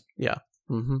Tilly's head. Yeah.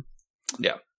 Mm-hmm.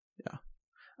 Yeah.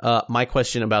 Yeah. My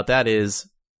question about that is,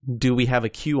 do we have a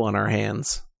Q on our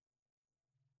hands?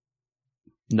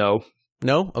 No.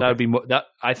 No? Okay. That would be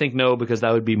I think no, because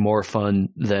that would be more fun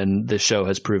than this show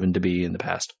has proven to be in the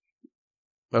past.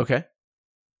 Okay.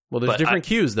 Well, there's different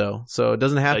cues, though, so it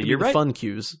doesn't have to be the fun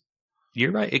cues.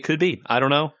 You're right. It could be. I don't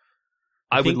know.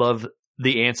 I would love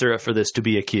the answer for this to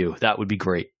be a cue. That would be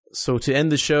great. So to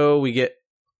end the show, we get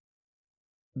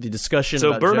the discussion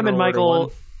about Burnham and Michael. Order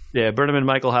 1. Yeah, Burnham and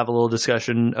Michael have a little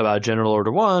discussion about General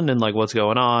Order 1 and what's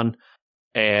going on.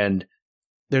 And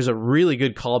there's a really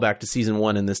good callback to season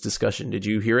 1 in this discussion. Did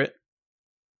you hear it?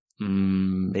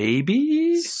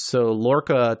 Maybe. So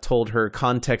Lorca told her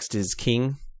context is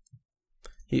king.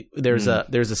 There's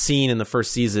a scene in the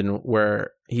first season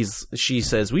where she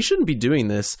says we shouldn't be doing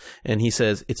this, and he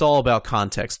says it's all about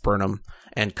context, Burnham,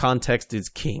 and context is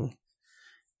king.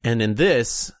 And in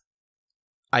this,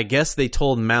 I guess they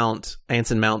told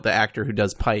Anson Mount, the actor who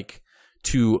does Pike,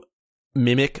 to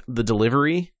mimic the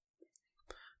delivery,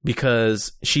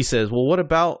 because she says, well, what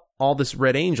about all this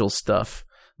Red Angel stuff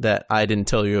that I didn't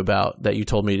tell you about, that you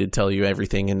told me to tell you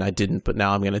everything and I didn't, but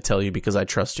now I'm going to tell you because I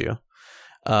trust you.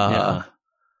 And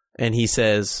he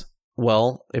says,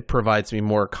 well, it provides me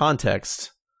more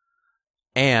context,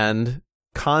 and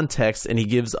he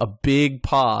gives a big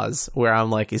pause where I'm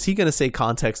like, is he going to say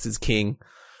context is king?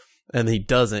 And he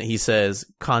doesn't. He says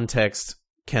context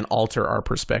can alter our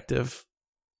perspective.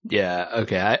 Yeah,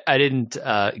 okay. I didn't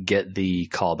get the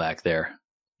callback there.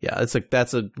 Yeah,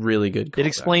 that's a really good callback. It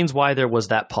explains why there was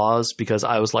that pause, because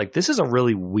I was like, this is a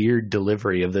really weird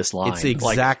delivery of this line. It's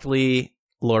exactly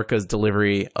Lorca's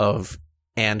delivery of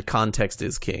 "and context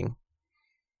is king."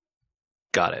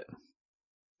 Got it.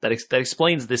 That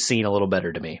explains this scene a little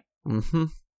better to me. Mm-hmm.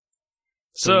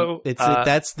 So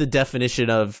that's the definition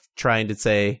of trying to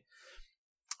say,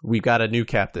 we've got a new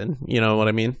captain. You know what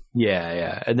I mean?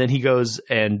 Yeah. And then he goes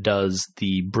and does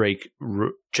the break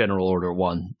General Order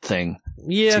 1 thing.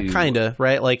 Yeah, kind of,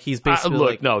 right? Like, he's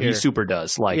basically he super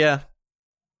does. Like, yeah.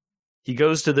 He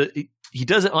goes to he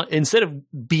does it instead of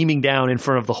beaming down in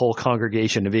front of the whole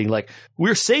congregation and being like,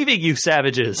 we're saving you,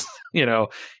 savages. He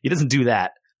doesn't do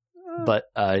that. But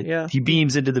he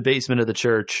beams into the basement of the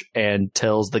church and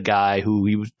tells the guy who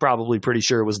he was probably pretty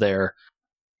sure was there,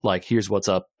 like, here's what's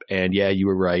up, and yeah, you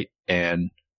were right,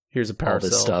 and here's a power all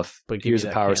this cell, stuff. But here's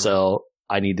a power cell.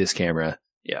 I need this camera.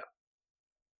 Yeah.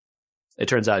 It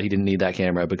turns out he didn't need that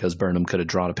camera because Burnham could have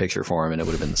drawn a picture for him and it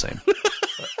would have been the same.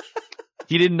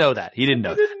 He didn't know that.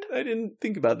 I didn't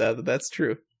think about that, but that's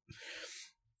true.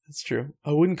 That's true.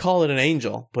 I wouldn't call it an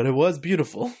angel, but it was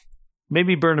beautiful.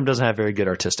 Maybe Burnham doesn't have very good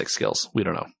artistic skills. We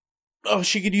don't know. Oh,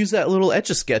 she could use that little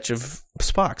Etch-a-Sketch of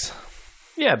Spock's.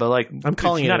 Yeah, but like, I'm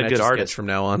calling it not a good artist from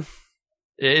now on.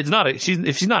 It's not. If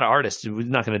she's not an artist, we're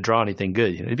not going to draw anything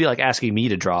good. It'd be like asking me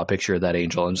to draw a picture of that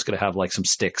angel. I'm just going to have like some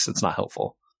sticks. It's not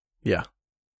helpful. Yeah.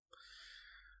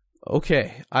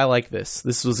 Okay, I like this.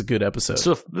 This was a good episode.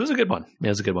 So it was a good one. Yeah,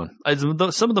 it was a good one.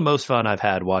 Some of the most fun I've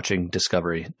had watching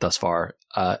Discovery thus far,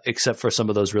 except for some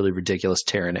of those really ridiculous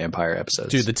Terran Empire episodes.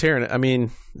 Dude, the Terran, I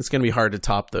mean, it's going to be hard to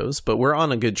top those, but we're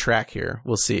on a good track here.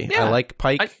 We'll see. Yeah, I like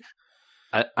Pike.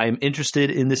 I'm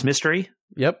interested in this mystery.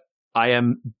 Yep. I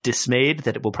am dismayed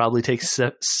that it will probably take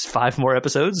 5 more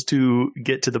episodes to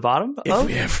get to the bottom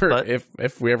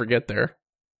if we ever get there.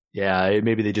 Yeah,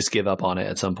 maybe they just give up on it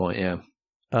at some point, yeah.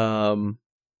 I'm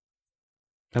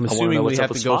assuming we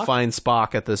have to go find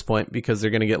Spock at this point because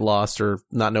they're going to get lost or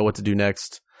not know what to do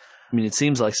next. I mean, it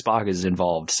seems like Spock is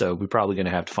involved, so we're probably going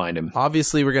to have to find him.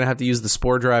 Obviously, we're going to have to use the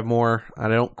spore drive more. I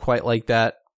don't quite like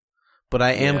that, but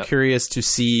I am curious to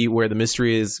see where the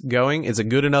mystery is going. It's a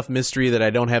good enough mystery that I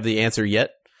don't have the answer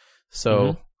yet,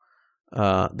 so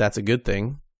that's a good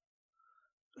thing.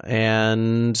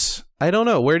 And I don't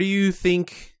know. Where do you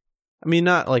think... I mean,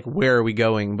 not like where are we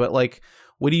going, but like...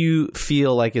 What do you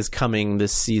feel like is coming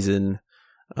this season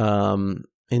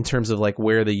in terms of like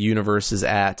where the universe is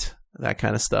at, that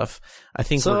kind of stuff? I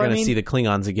think we're going to see the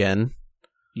Klingons again.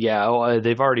 Yeah,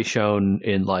 they've already shown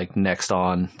in like Next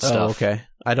On stuff. Oh, okay.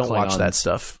 I don't watch that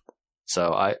stuff.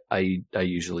 So I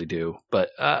usually do.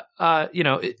 But, I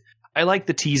like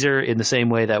the teaser in the same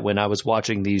way that when I was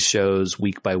watching these shows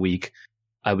week by week,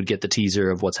 I would get the teaser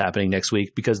of what's happening next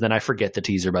week because then I forget the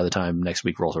teaser by the time next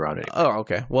week rolls around. Anyway. Oh,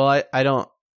 okay. Well,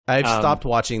 I've stopped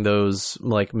watching those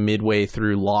like midway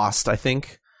through Lost, I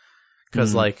think,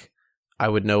 because like I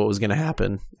would know what was going to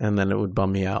happen and then it would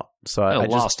bum me out. So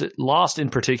Lost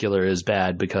in particular is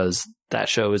bad because that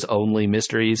show is only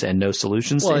mysteries and no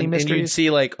solutions to any mysteries. And you'd see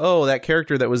like, oh, that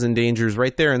character that was in danger is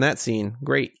right there in that scene.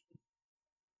 Great.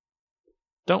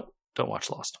 Don't watch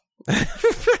Lost.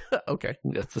 Okay,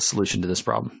 that's the solution to this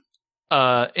problem.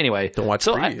 Anyway, don't watch.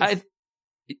 So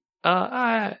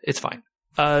it's fine.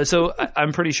 So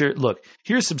I'm pretty sure. Look,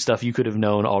 here's some stuff you could have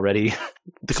known already.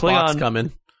 The Spock's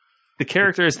coming. The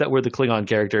characters that were the Klingon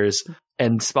characters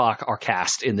and Spock are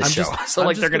cast in this show. So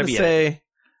like they're going to be say,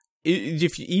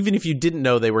 even if you didn't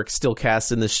know they were still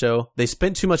cast in this show, they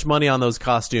spent too much money on those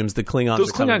costumes. The Klingons.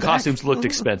 Those Klingon costumes looked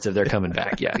expensive. They're coming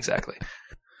back. Yeah, exactly.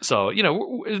 So,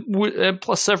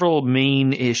 plus several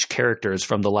main-ish characters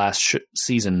from the last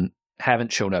season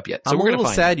haven't shown up yet. So I'm a little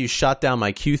sad you shot down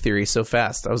my Q theory so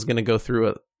fast. I was going to go through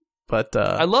it, but...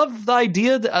 I love the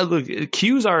idea that, look,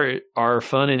 Qs are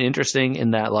fun and interesting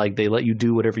in that, like, they let you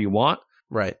do whatever you want.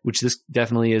 Right. Which this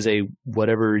definitely is a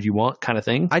whatever you want kind of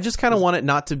thing. I just kind of want it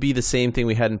not to be the same thing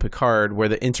we had in Picard, where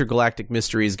the intergalactic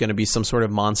mystery is going to be some sort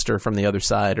of monster from the other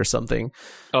side or something.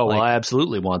 Oh, well, I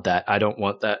absolutely want that. I don't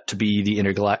want that to be the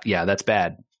intergalactic. Yeah, that's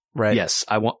bad. Right. Yes,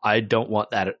 I don't want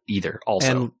that either.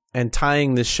 Also, and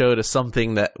tying this show to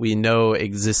something that we know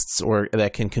exists or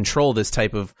that can control this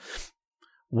type of,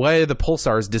 why are the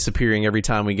pulsars disappearing every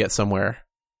time we get somewhere?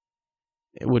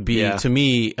 It would be, to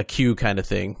me, a Q kind of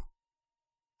thing.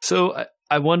 So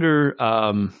I wonder,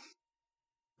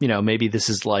 maybe this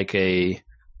is like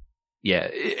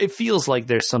it feels like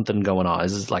there's something going on.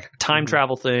 Is this like a time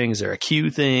travel thing? Is there a Q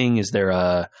thing? Is there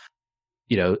a,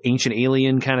 ancient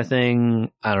alien kind of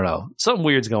thing? I don't know. Something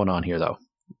weird's going on here, though.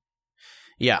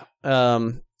 Yeah.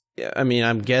 I mean,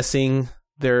 I'm guessing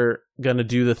they're going to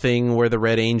do the thing where the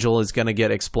Red Angel is going to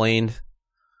get explained.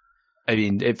 I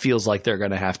mean, it feels like they're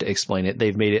going to have to explain it.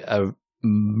 They've made it a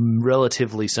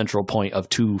relatively central point of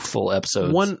 2 full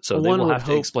episodes. So they will have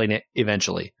to explain it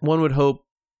eventually. One would hope.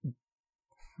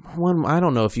 I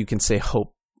don't know if you can say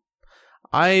hope.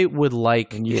 I would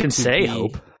like. You can say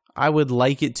hope. I would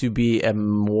like it to be a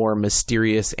more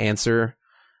mysterious answer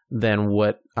than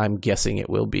what I'm guessing it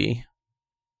will be.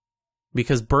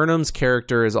 Because Burnham's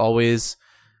character has always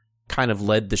kind of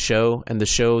led the show, and the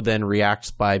show then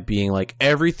reacts by being like,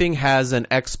 everything has an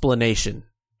explanation.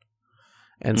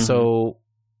 And so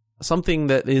something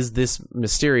that is this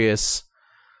mysterious,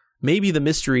 maybe the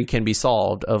mystery can be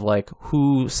solved of like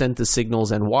who sent the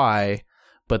signals and why,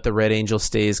 but the Red Angel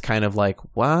stays kind of like,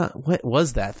 what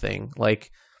was that thing?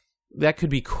 Like, that could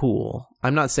be cool.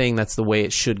 I'm not saying that's the way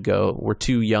it should go. We're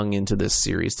too young into this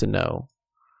series to know.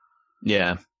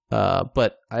 Yeah.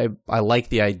 But I like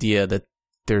the idea that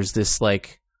there's this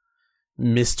like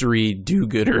mystery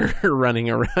do-gooder running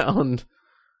around.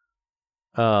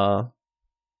 And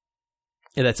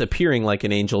that's appearing like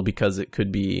an angel because it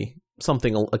could be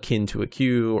something akin to a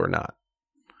Q or not.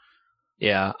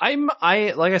 Yeah.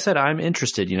 Like I said, I'm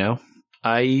interested,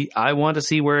 I want to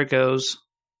see where it goes.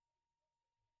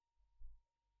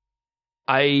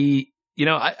 I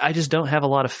just don't have a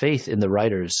lot of faith in the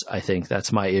writers. I think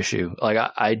that's my issue.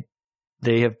 Like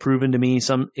they have proven to me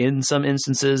in some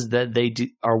instances that they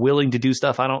are willing to do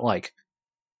stuff I don't like.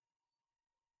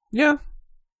 Yeah.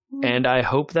 And I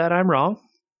hope that I'm wrong,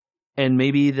 and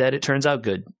maybe that it turns out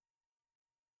good. I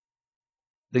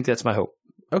think that's my hope.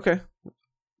 Okay.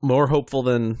 More hopeful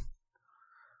than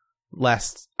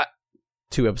last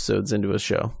 2 episodes into a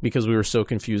show because we were so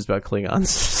confused about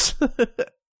Klingons.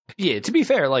 Yeah, to be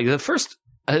fair, like the first,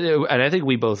 and I think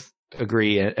we both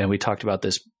agree, and we talked about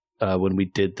this when we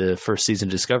did the first season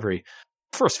of Discovery.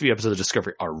 First few episodes of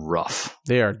Discovery are rough.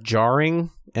 They are jarring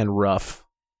and rough.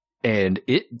 And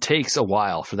it takes a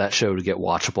while for that show to get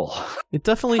watchable. It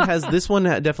definitely has, this one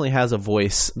definitely has a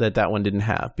voice that one didn't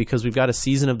have, because we've got a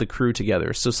season of the crew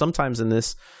together. So sometimes in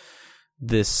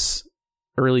this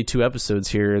early 2 episodes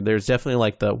here, there's definitely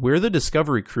like we're the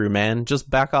Discovery crew, man. Just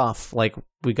back off. Like,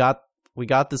 we got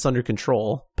this under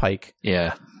control, Pike.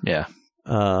 Yeah.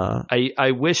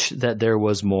 I wish that there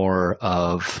was more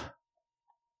of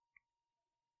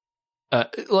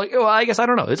I guess I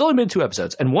don't know. It's only been 2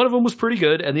 episodes, and one of them was pretty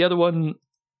good, and the other one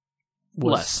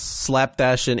was less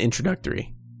slapdash and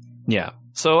introductory. Yeah.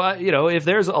 So if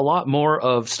there's a lot more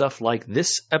of stuff like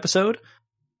this episode,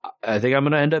 I think I'm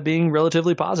going to end up being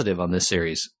relatively positive on this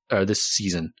series or this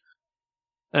season.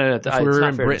 If we're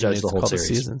in Britain, it's the whole series.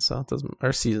 Season, so it doesn't,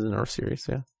 our season or series,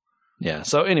 yeah. Yeah.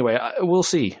 So anyway, we'll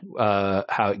see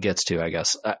how it gets to. I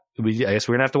guess I guess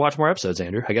we're gonna have to watch more episodes,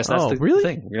 Andrew. I guess that's the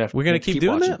thing. We're gonna keep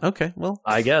doing watching. That. Okay. Well,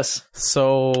 I guess.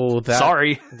 So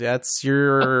sorry. That's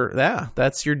your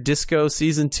that's your Disco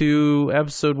season 2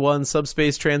 episode 1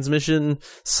 subspace transmission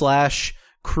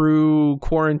 / crew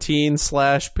quarantine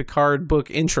 / Picard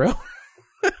book intro.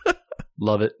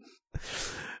 Love it.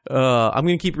 I'm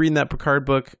going to keep reading that Picard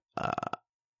book.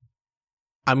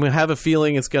 I'm going to have a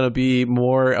feeling it's going to be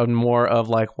more and more of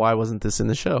like, why wasn't this in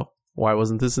the show? Why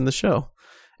wasn't this in the show?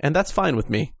 And that's fine with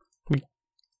me.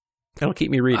 That'll keep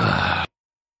me reading.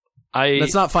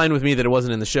 That's not fine with me that it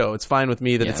wasn't in the show. It's fine with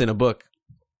me that it's in a book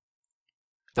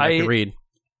that I can read.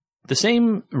 The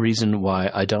same reason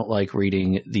why I don't like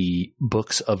reading the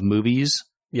books of movies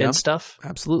and stuff.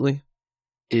 Absolutely.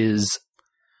 Is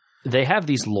they have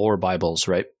these lore Bibles,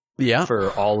 right? Yeah. For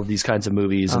all of these kinds of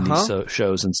movies and these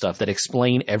shows and stuff that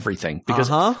explain everything. Because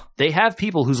they have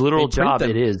people whose literal job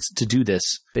it is to do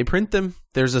this. They print them.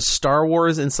 There's a Star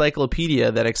Wars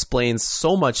encyclopedia that explains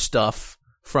so much stuff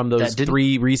from those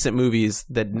 3 recent movies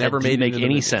that never made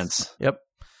any sense. Yep.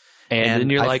 And then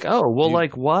you're like,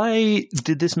 why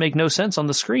did this make no sense on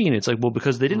the screen? It's like, well,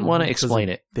 because they didn't want to explain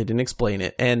it. They didn't explain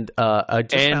it. And I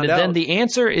just found out. Then the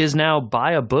answer is now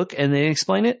buy a book and they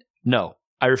explain it? No,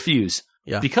 I refuse.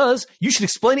 Yeah. Because you should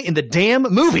explain it in the damn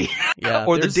movie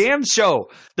or the damn show.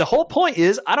 The whole point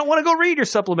is I don't want to go read your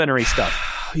supplementary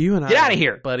stuff. You and Get out of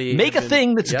here, buddy. Make a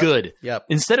thing that's good. Yep.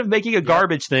 Instead of making a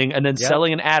garbage thing and then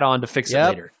selling an add-on to fix it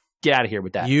later. Get out of here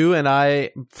with that. You and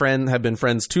I, have been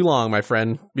friends too long, my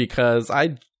friend, because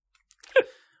we're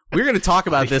going to talk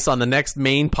about this on the next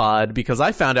main pod because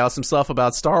I found out some stuff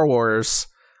about Star Wars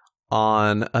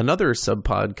on another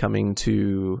sub-pod coming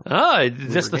to... Oh,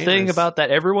 just the thing about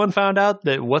that everyone found out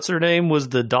that what's-her-name was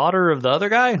the daughter of the other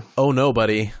guy? Oh, no,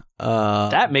 buddy.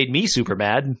 That made me super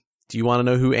mad. Do you want to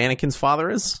know who Anakin's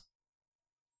father is?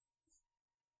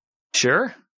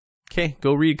 Sure. Okay,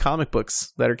 go read comic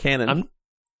books that are canon.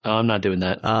 I'm not doing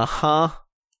that. Uh-huh.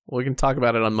 We can talk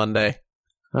about it on Monday.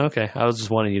 Okay, I was just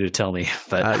wanting you to tell me,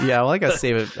 but yeah, well, I gotta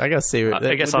save it. I guess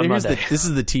on Monday. This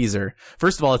is the teaser.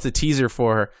 First of all, it's a teaser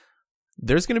for.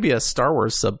 There's going to be a Star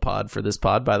Wars sub pod for this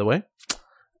pod, by the way.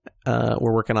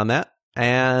 We're working on that,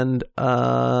 and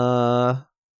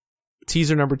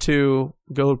teaser number 2.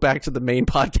 Go back to the main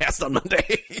podcast on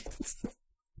Monday.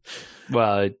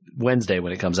 Well, Wednesday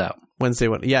when it comes out.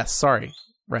 Yes, sorry.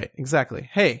 Right, exactly.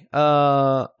 Hey,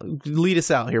 lead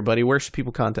us out here, buddy. Where should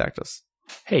people contact us?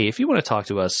 Hey, if you want to talk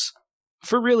to us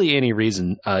for really any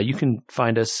reason, you can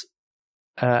find us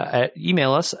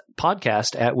email us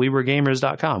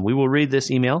podcast@weweregamers.com. We will read this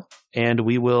email and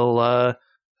we will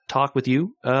talk with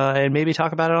you and maybe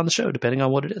talk about it on the show, depending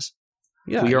on what it is.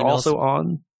 Yeah, we are also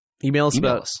on. Email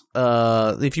us.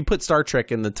 If you put Star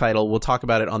Trek in the title, we'll talk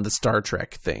about it on the Star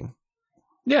Trek thing.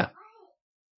 Yeah.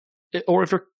 Or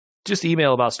if you're just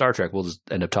email about Star Trek, we'll just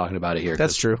end up talking about it here.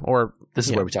 That's true. Or this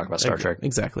is where we talk about Star Trek.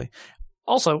 Exactly.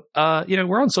 Also,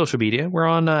 we're on social media. We're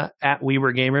on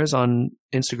 @WeWereGamers on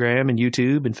Instagram and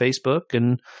YouTube and Facebook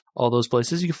and all those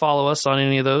places. You can follow us on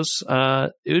any of those.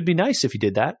 It would be nice if you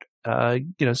did that.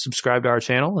 Subscribe to our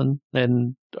channel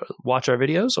and watch our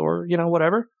videos or,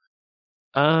 whatever.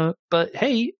 But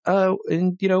hey,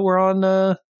 we're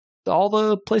on all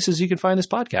the places you can find this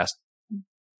podcast.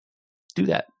 Do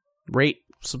that. Rate,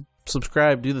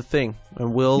 subscribe, do the thing.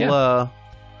 And we'll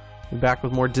be back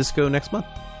with more Disco next month.